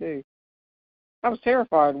God going to say. I was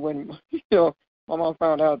terrified when, my mom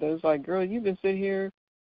found out that it's like, girl, you've been sitting here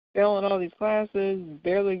failing all these classes,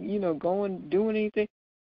 barely, doing anything.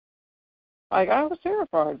 Like, I was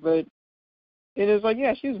terrified, but it is like,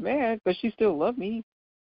 yeah, she was mad, but she still loved me.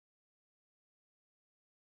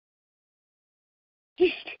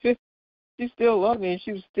 She still loved me, and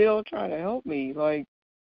she was still trying to help me. Like,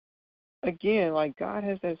 again, like, God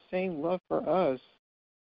has that same love for us.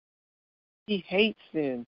 He hates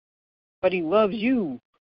sin, but He loves you.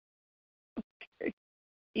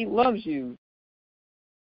 He loves you.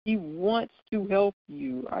 He wants to help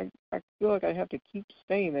you. I feel like I have to keep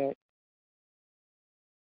saying that.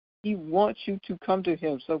 He wants you to come to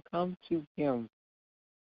Him, so come to Him.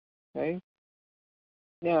 Okay?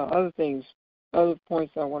 Now, other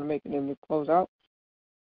points I want to make, and then we'll close out.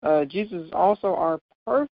 Jesus is also our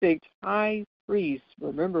perfect high priest.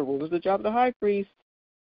 Remember, what was the job of the high priest?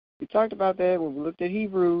 We talked about that when we looked at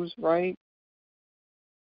Hebrews, right?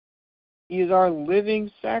 He is our living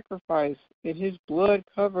sacrifice, and His blood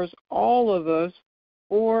covers all of us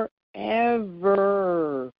forever.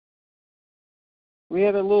 We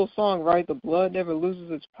had a little song, right? The blood never loses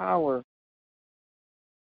its power.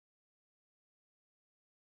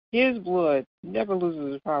 His blood never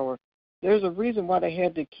loses its power. There's a reason why they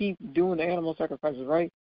had to keep doing the animal sacrifices,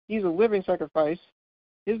 right? He's a living sacrifice.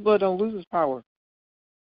 His blood don't lose its power.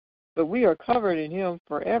 But we are covered in Him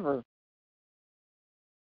forever.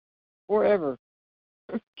 Forever.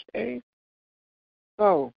 Okay?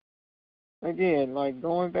 So, again, like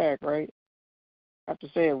going back, right? I have to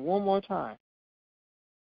say it one more time.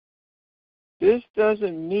 This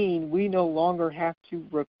doesn't mean we no longer have to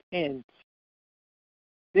repent.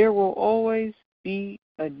 There will always be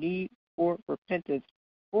a need for repentance.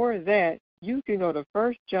 For that, you can go to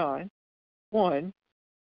 1 John 1.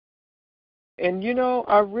 And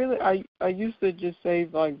I used to just say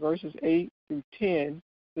like verses 8 through 10,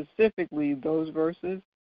 specifically those verses.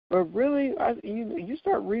 But really, you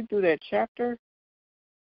start reading through that chapter,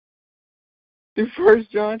 through 1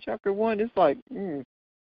 John chapter 1, it's like,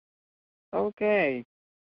 okay.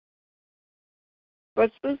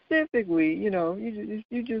 But specifically,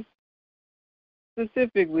 you just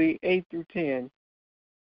specifically 8 through 10,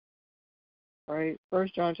 right? 1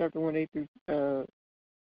 John chapter 1, 8 through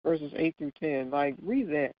verses 8 through 10. Like, read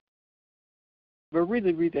that. But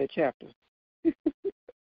really read that chapter.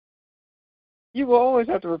 You will always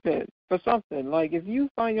have to repent for something. Like, if you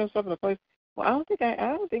find yourself in a place, well, I don't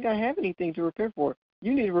think I have anything to repent for.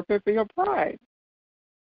 You need to repent for your pride.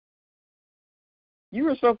 You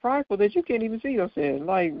are so prideful that you can't even see your sin.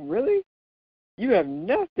 Like, really? You have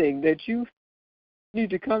nothing that you need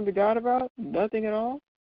to come to God about? Nothing at all?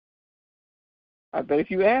 I bet if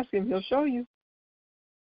you ask Him, He'll show you.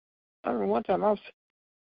 I remember one time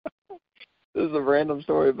this is a random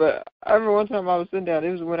story, but I remember one time I was sitting down.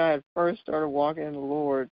 It was when I had first started walking in the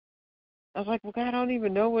Lord. I was like, well, God, I don't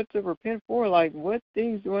even know what to repent for. Like, what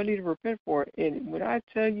things do I need to repent for? And when I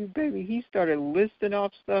tell you, baby, He started listing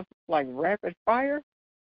off stuff like rapid fire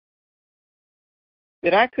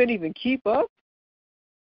that I couldn't even keep up,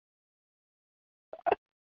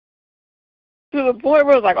 to the point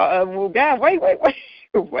where I was like, well, God, wait,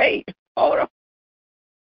 hold on,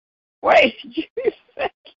 wait, give me a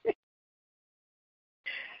second.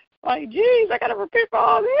 Like, geez, I got to repent for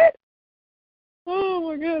all that. Oh,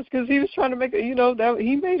 my gosh, because He was trying to make it, that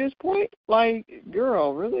He made His point. Like,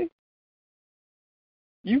 girl, really?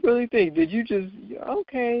 You really think, did you just,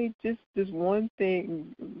 okay, just this one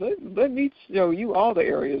thing, let me show you all the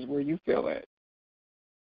areas where you fail at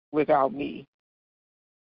without me.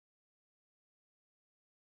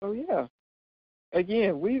 Oh, yeah.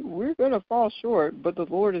 again, we're going to fall short, but the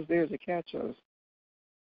Lord is there to catch us,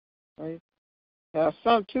 right? Now,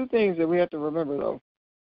 two things that we have to remember, though,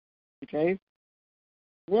 okay?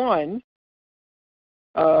 One,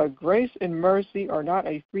 grace and mercy are not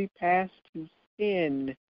a free pass to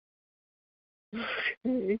sin.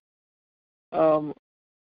 Okay?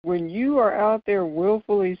 When you are out there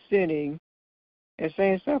willfully sinning and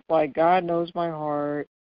saying stuff like, God knows my heart,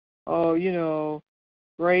 oh,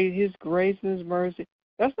 great, His grace and His mercy,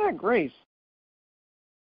 that's not grace.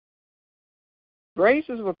 Grace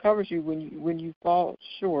is what covers you when you fall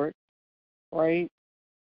short, right?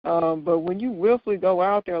 But when you willfully go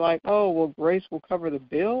out there like, oh, well, grace will cover the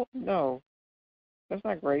bill, no, that's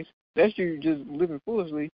not grace. That's you just living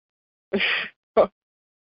foolishly,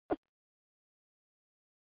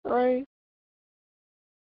 right?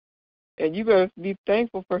 And you better be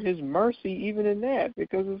thankful for His mercy even in that,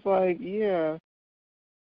 because it's like, yeah,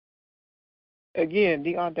 again,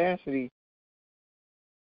 the audacity,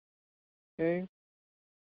 okay?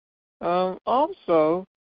 Also,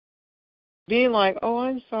 being like, oh,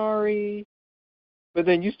 I'm sorry, but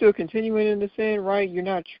then you still continuing in the sin, right? You're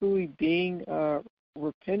not truly being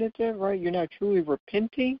repentative, right? You're not truly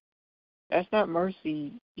repenting. That's not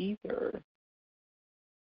mercy either,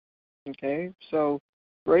 okay? So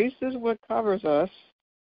grace is what covers us,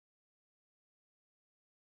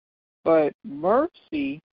 but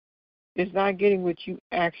mercy is not getting what you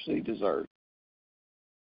actually deserve.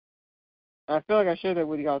 I feel like I shared that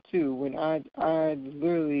with y'all too, when I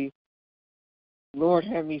literally, Lord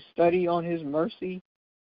had me study on His mercy,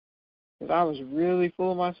 because I was really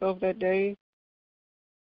full of myself that day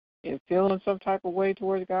and feeling some type of way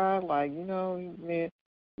towards God, like, man,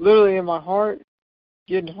 literally in my heart,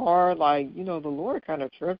 getting hard, like, the Lord kind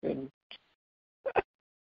of tripping.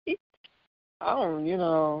 I don't,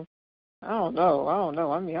 I don't know. I don't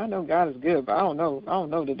know. I mean, I know God is good, but I don't know. I don't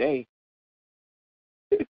know today.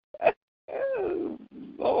 Oh,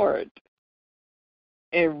 Lord.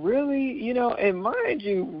 And really, and mind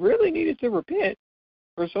you, really needed to repent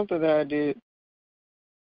for something that I did.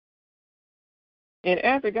 And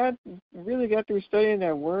after God really got through studying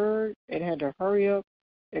that word and had to hurry up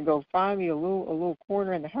and go find me a little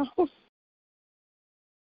corner in the house,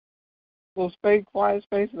 little space, quiet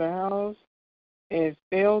space in the house, and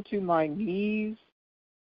fell to my knees.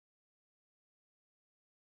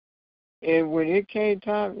 And when it came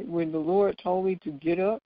time, when the Lord told me to get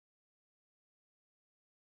up,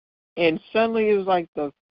 and suddenly it was like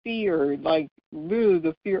the fear, like literally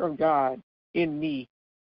the fear of God in me,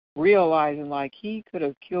 realizing like He could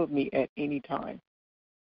have killed me at any time.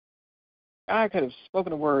 I could have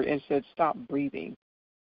spoken a word and said, stop breathing.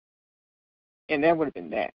 And that would have been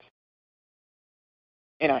that.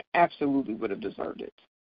 And I absolutely would have deserved it.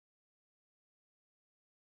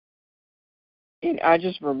 And I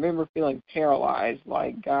just remember feeling paralyzed,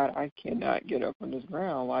 like, God, I cannot get up from this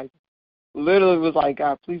ground. Like, literally was like,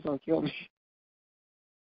 God, please don't kill me.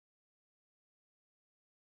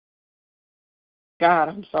 God,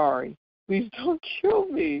 I'm sorry. Please don't kill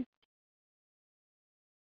me.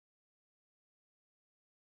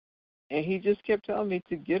 And He just kept telling me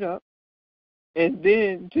to get up and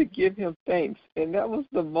then to give Him thanks. And that was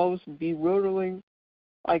the most bewildering,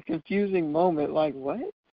 like, confusing moment. Like, what?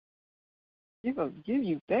 Give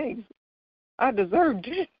you thanks? I deserved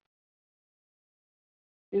it.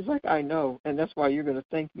 He's like, I know, and that's why you're going to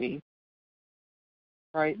thank me,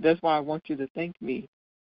 right? That's why I want you to thank me,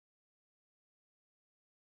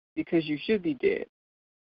 because you should be dead.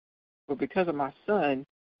 But because of my Son,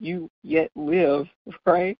 you yet live,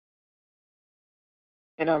 right?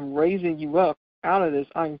 And I'm raising you up out of this.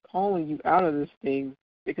 I'm calling you out of this thing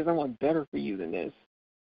because I want better for you than this.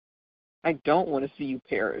 I don't want to see you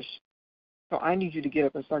perish. So I need you to get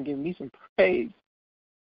up and start giving me some praise.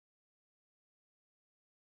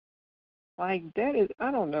 Like, that is,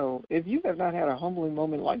 I don't know. If you have not had a humbling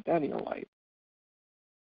moment like that in your life,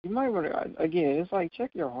 you might want to, again, it's like,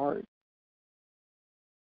 check your heart.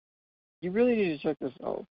 You really need to check this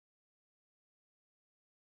out.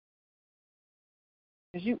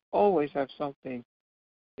 Because you always have something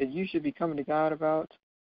that you should be coming to God about.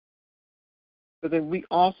 But then we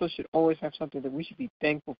also should always have something that we should be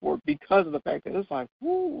thankful for, because of the fact that it's like,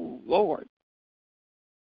 whoo, Lord,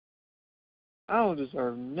 I don't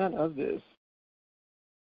deserve none of this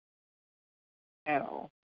at all.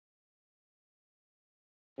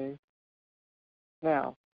 Okay?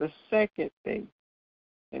 Now, the second thing,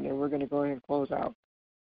 and then we're going to go ahead and close out.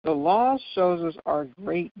 The law shows us our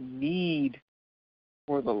great need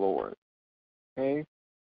for the Lord. Okay?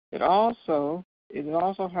 It is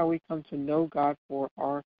also how we come to know God for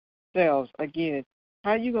ourselves. Again,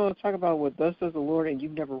 How are you going to talk about what thus says the Lord and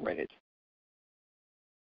you've never read it?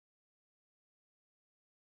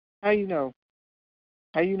 How you know?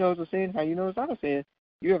 How you know it's a sin? How you know it's not a sin?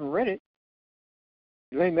 You haven't read it.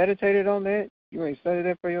 You ain't meditated on that. You ain't studied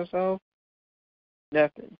that for yourself.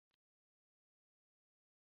 Nothing.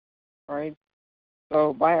 Right?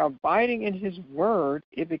 So by abiding in His Word,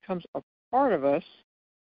 it becomes a part of us.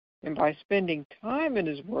 And by spending time in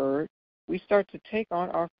His Word, we start to take on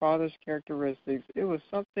our Father's characteristics. It was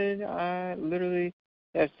something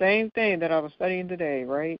that same thing that I was studying today,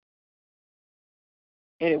 right?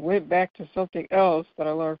 And it went back to something else that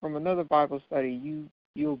I learned from another Bible study.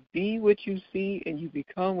 You'll be what you see and you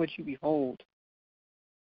become what you behold.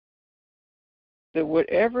 That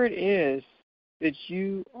whatever it is that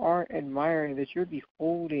you are admiring, that you're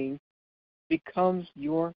beholding, becomes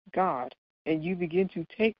your God. And you begin to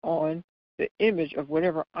take on the image of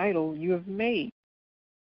whatever idol you have made.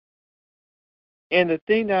 And the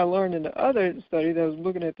thing that I learned in the other study that I was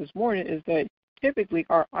looking at this morning is that typically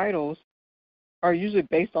our idols are usually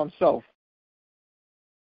based on self.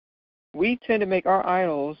 We tend to make our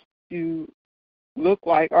idols to look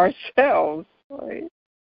like ourselves, right?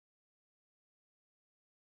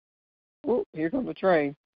 Oh, here comes the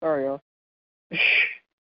train. Sorry, y'all.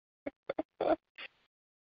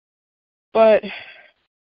 But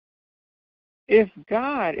if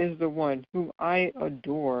God is the one whom I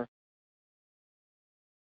adore,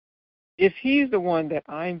 if He's the one that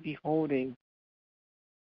I'm beholding,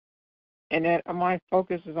 and that my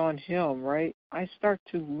focus is on Him, right, I start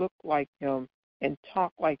to look like Him and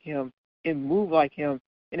talk like Him and move like Him.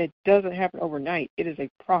 And it doesn't happen overnight. It is a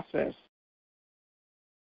process.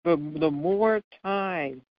 But the more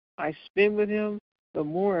time I spend with Him, the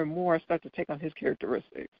more and more I start to take on His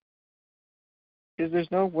characteristics. Because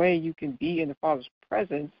there's no way you can be in the Father's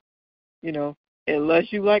presence,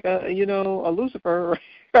 unless you like a Lucifer,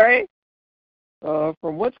 right?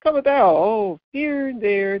 From whence cometh thou? Oh, here and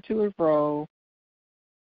there, to and fro,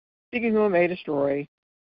 seeking whom may destroy.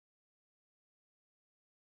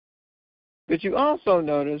 But you also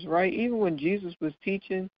notice, right, even when Jesus was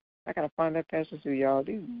teaching, I got to find that passage to y'all.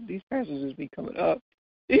 These passages be coming up.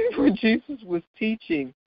 Even when Jesus was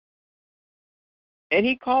teaching, and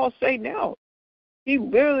He called Satan out. He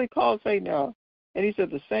literally called Satan out. And He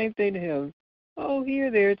said the same thing to him. Oh,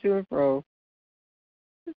 here, there, to and fro.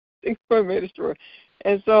 Seeking whom may destroy.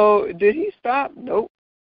 And so, did He stop? Nope.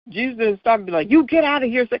 Jesus didn't stop and be like, you get out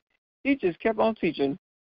of here. He just kept on teaching.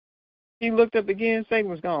 He looked up again,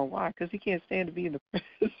 Satan was gone. Why? Because he can't stand to be in the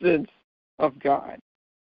presence of God.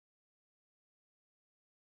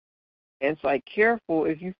 And it's like, careful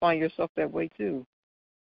if you find yourself that way too.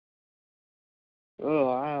 Oh,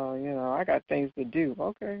 I got things to do.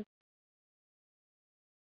 Okay.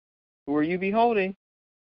 Who are you beholding?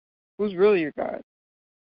 Who's really your God?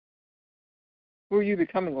 Who are you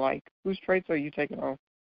becoming like? Whose traits are you taking on?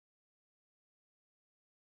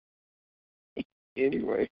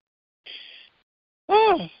 Anyway.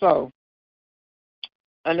 So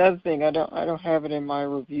another thing, I don't have it in my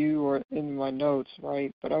review or in my notes,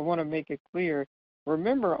 right? But I want to make it clear.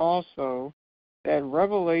 Remember also that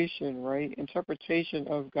revelation, right, interpretation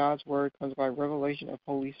of God's word comes by revelation of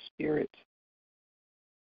Holy Spirit.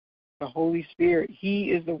 The Holy Spirit, He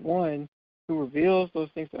is the one who reveals those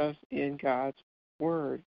things to us in God's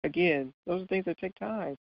word. Again, those are things that take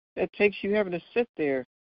time. That takes you having to sit there.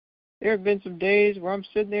 There have been some days where I'm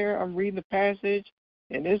sitting there, I'm reading the passage,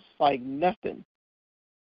 and it's like nothing.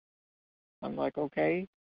 I'm like, okay,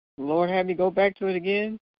 the Lord had me go back to it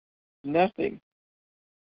again. Nothing.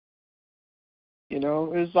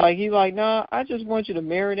 It's like He's like, nah, I just want you to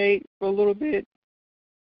marinate for a little bit.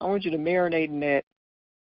 I want you to marinate in that.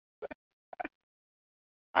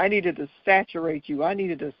 I needed to saturate you. I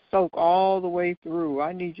needed to soak all the way through.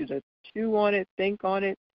 I need you to chew on it, think on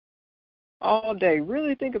it all day.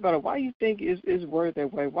 Really think about it. Why you think is word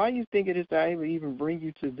that way? Why you think it is that I would even bring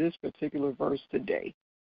you to this particular verse today?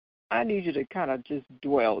 I need you to kind of just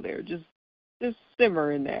dwell there. Just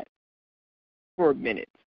simmer in that for a minute.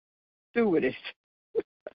 Do with it.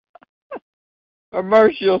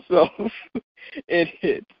 Immerse yourself in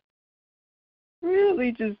it.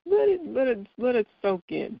 Really, just let it soak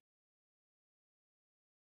in.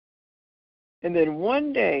 And then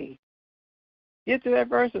one day, get to that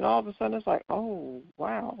verse, and all of a sudden it's like, oh,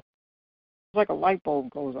 wow. It's like a light bulb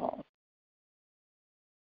goes off,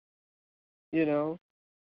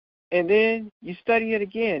 And then you study it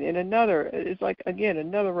again, and it's like, again,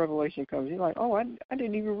 another revelation comes. You're like, oh, I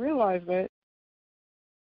didn't even realize that.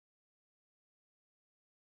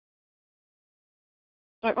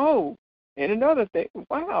 Like, oh, and another thing,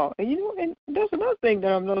 wow. And and that's another thing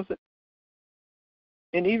that I'm noticing.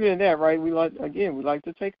 And even in that, right, we like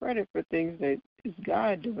to take credit for things that is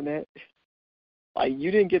God doing that. Like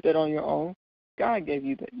you didn't get that on your own. God gave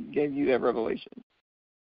you that revelation.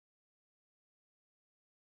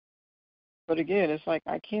 But again, it's like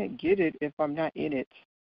I can't get it if I'm not in it.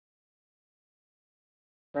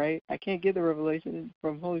 Right? I can't get the revelation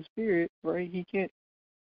from Holy Spirit, right? He can't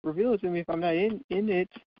reveal it to me if I'm not in it.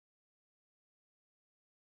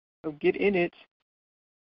 So get in it.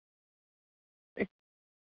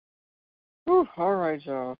 Whew, all right,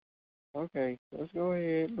 y'all. Okay, let's go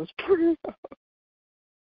ahead. Let's pray.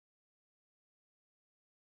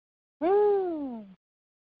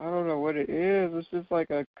 I don't know what it is. It's just like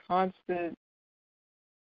a constant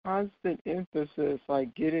emphasis,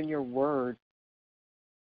 like get in your word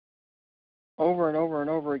over and over and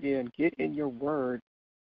over again. Get in your word.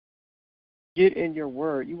 Get in your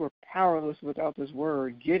word. You are powerless without this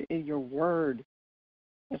word. Get in your word.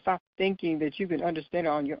 And stop thinking that you can understand it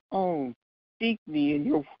on your own. Seek me in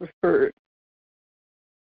your word.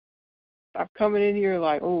 Stop coming in here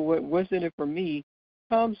like, oh, what's in it for me?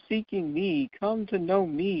 Come seeking me. Come to know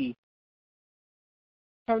me.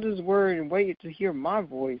 Come to this word and wait to hear my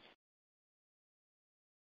voice.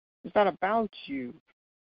 It's not about you.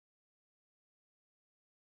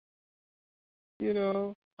 You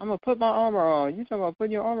know, I'm going to put my armor on. You talking about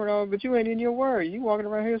putting your armor on, but you ain't in your word. You walking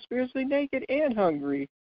around here spiritually naked and hungry.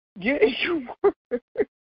 Get in your word.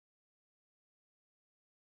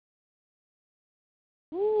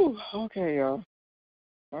 Ooh, okay, y'all.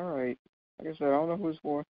 All right. Like I said, I don't know who it's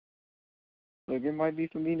for. Look, it might be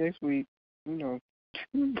for me next week. Who knows?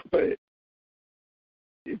 But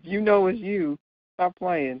if you know it's you, stop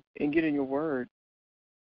playing and get in your word.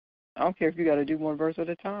 I don't care if you got to do one verse at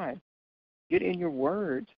a time. Get in your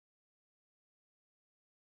word.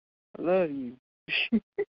 I love you.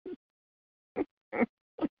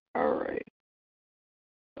 All right.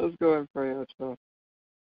 Let's go and pray out, y'all.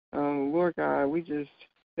 Lord God, we just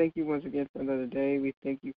thank you once again for another day. We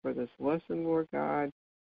thank you for this lesson, Lord God.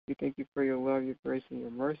 We thank you for your love, your grace, and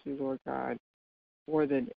your mercy, Lord God. More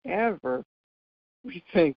than ever, we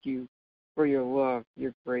thank you for your love,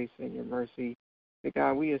 your grace, and your mercy. But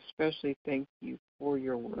God, we especially thank you for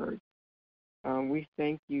your word. We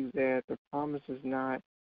thank you that the promise is not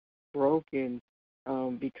broken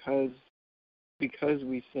because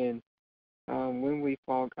we sin. When we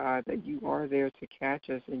fall, God, that you are there to catch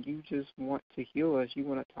us and you just want to heal us. You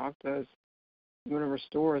want to talk to us. You want to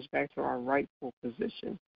restore us back to our rightful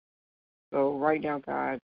position. So right now,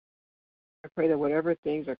 God, I pray that whatever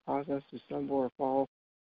things are causing us to stumble or fall,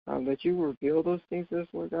 that you reveal those things to us,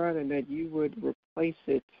 Lord God, and that you would replace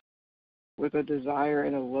it with a desire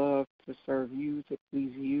and a love to serve you, to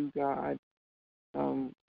please you, God,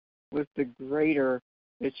 with the greater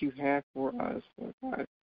that you have for us, Lord God.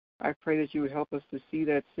 I pray that you would help us to see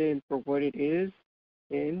that sin for what it is,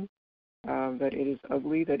 sin, that it is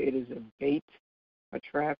ugly, that it is a bait, a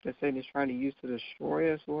trap that Satan is trying to use to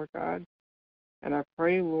destroy us, Lord God. And I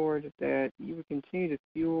pray, Lord, that you would continue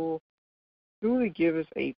to truly give us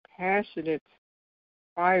a passionate,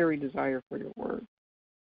 fiery desire for your word,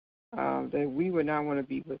 that we would not want to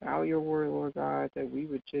be without your word, Lord God, that we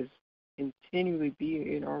would just continually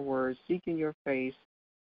be in our word, seeking your face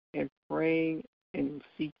and praying and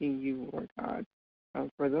seeking you, Lord God.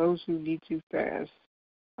 For those who need to fast,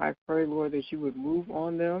 I pray, Lord, that you would move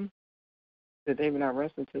on them, that they would not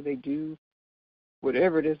rest until they do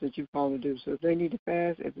whatever it is that you call them to do. So if they need to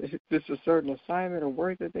fast, if it's a certain assignment or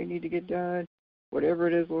work that they need to get done, whatever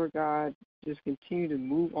it is, Lord God, just continue to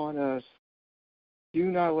move on us. Do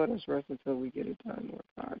not let us rest until we get it done, Lord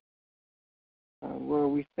God.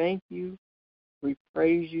 Lord, we thank you, we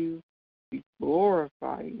praise you, we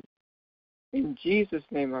glorify you. In Jesus'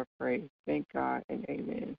 name I pray. Thank God and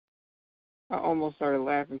amen. I almost started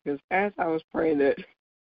laughing because as I was praying that,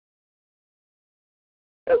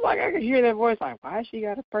 it's like I could hear that voice like, why she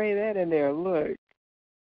got to pray that in there? Look,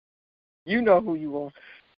 you know who you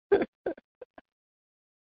are.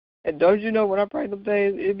 And don't you know when I pray them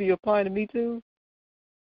things, it be applying to me too?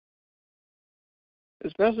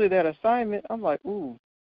 Especially that assignment. I'm like, ooh.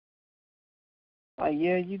 Like,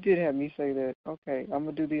 yeah, you did have me say that. Okay, I'm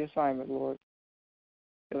going to do the assignment, Lord.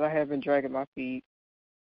 Because I have been dragging my feet.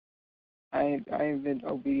 I ain't been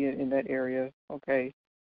obedient in that area. Okay.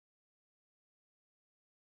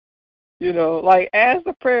 You know, like, as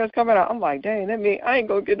the prayers coming out, I'm like, dang, that means I ain't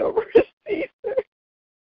going to get no rest either.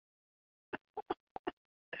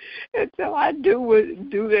 Until I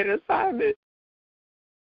do that assignment.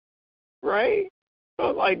 Right?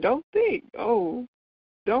 So, like, don't think. Oh,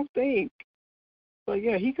 don't think. But,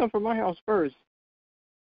 yeah, he come from my house first.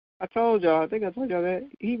 I told y'all, I think I told y'all that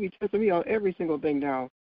he be testing me on every single thing now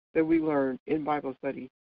that we learn in Bible study,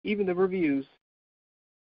 even the reviews,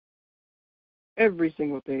 every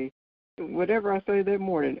single thing. Whatever I say that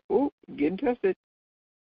morning, ooh, getting tested.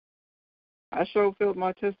 I sure felt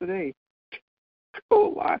my test today.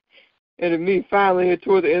 Oh, my. And to me, finally,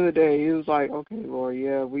 toward the end of the day, he was like, okay, Lord,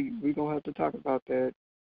 yeah, we going to have to talk about that.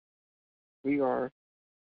 We are.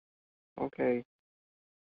 Okay.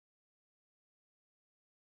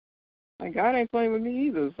 Like, God ain't playing with me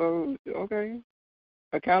either, so, okay.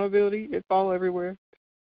 Accountability, it follow everywhere.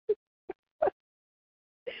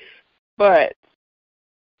 But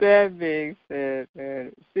that being said,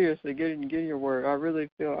 man, seriously, get in your word. I really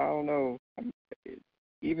feel, I don't know,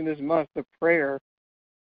 even this month, the prayer,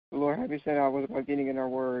 the Lord had me say I was about getting in our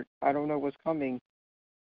word. I don't know what's coming,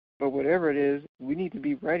 but whatever it is, we need to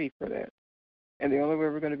be ready for that. And the only way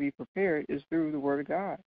we're going to be prepared is through the word of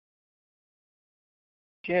God.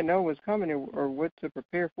 You can't know what's coming or what to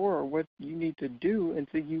prepare for or what you need to do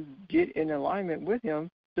until you get in alignment with Him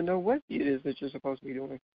to know what it is that you're supposed to be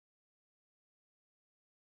doing.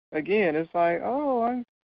 Again, it's like, oh,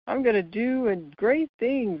 I'm going to do great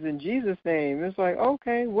things in Jesus' name. It's like,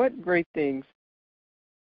 okay, what great things?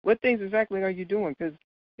 What things exactly are you doing? Because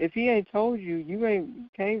if He ain't told you, you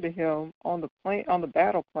ain't came to Him on the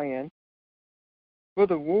battle plan for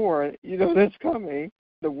the war, that's coming.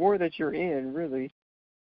 The war that you're in, really.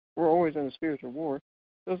 We're always in a spiritual war.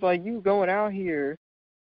 So it's like you going out here,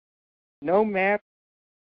 no map,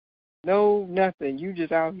 no nothing. You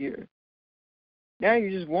just out here. Now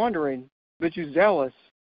you're just wandering, but you're zealous.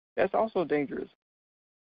 That's also dangerous.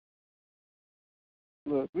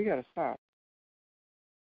 Look, we got to stop.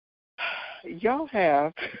 Y'all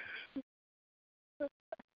have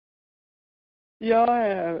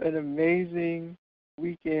an amazing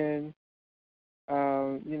weekend.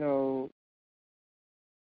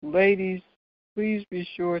 Ladies, please be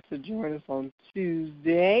sure to join us on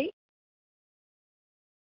Tuesday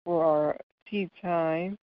for our Tea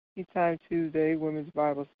Time Tuesday Women's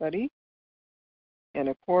Bible Study. And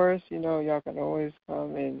of course, y'all can always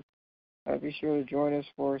come and be sure to join us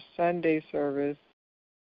for Sunday service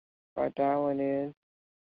by dialing in.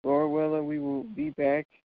 Lord willing, we will be back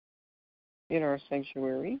in our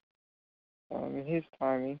sanctuary in His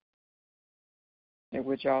timing, in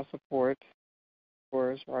which y'all support, of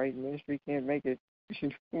course, right? Ministry can't make it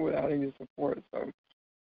without any support. So,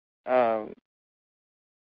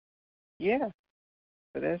 yeah,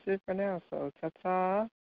 but that's it for now. So, ta-ta.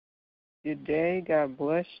 Good day. God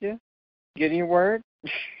bless you. Get in your word.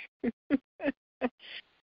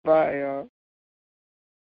 Bye, y'all.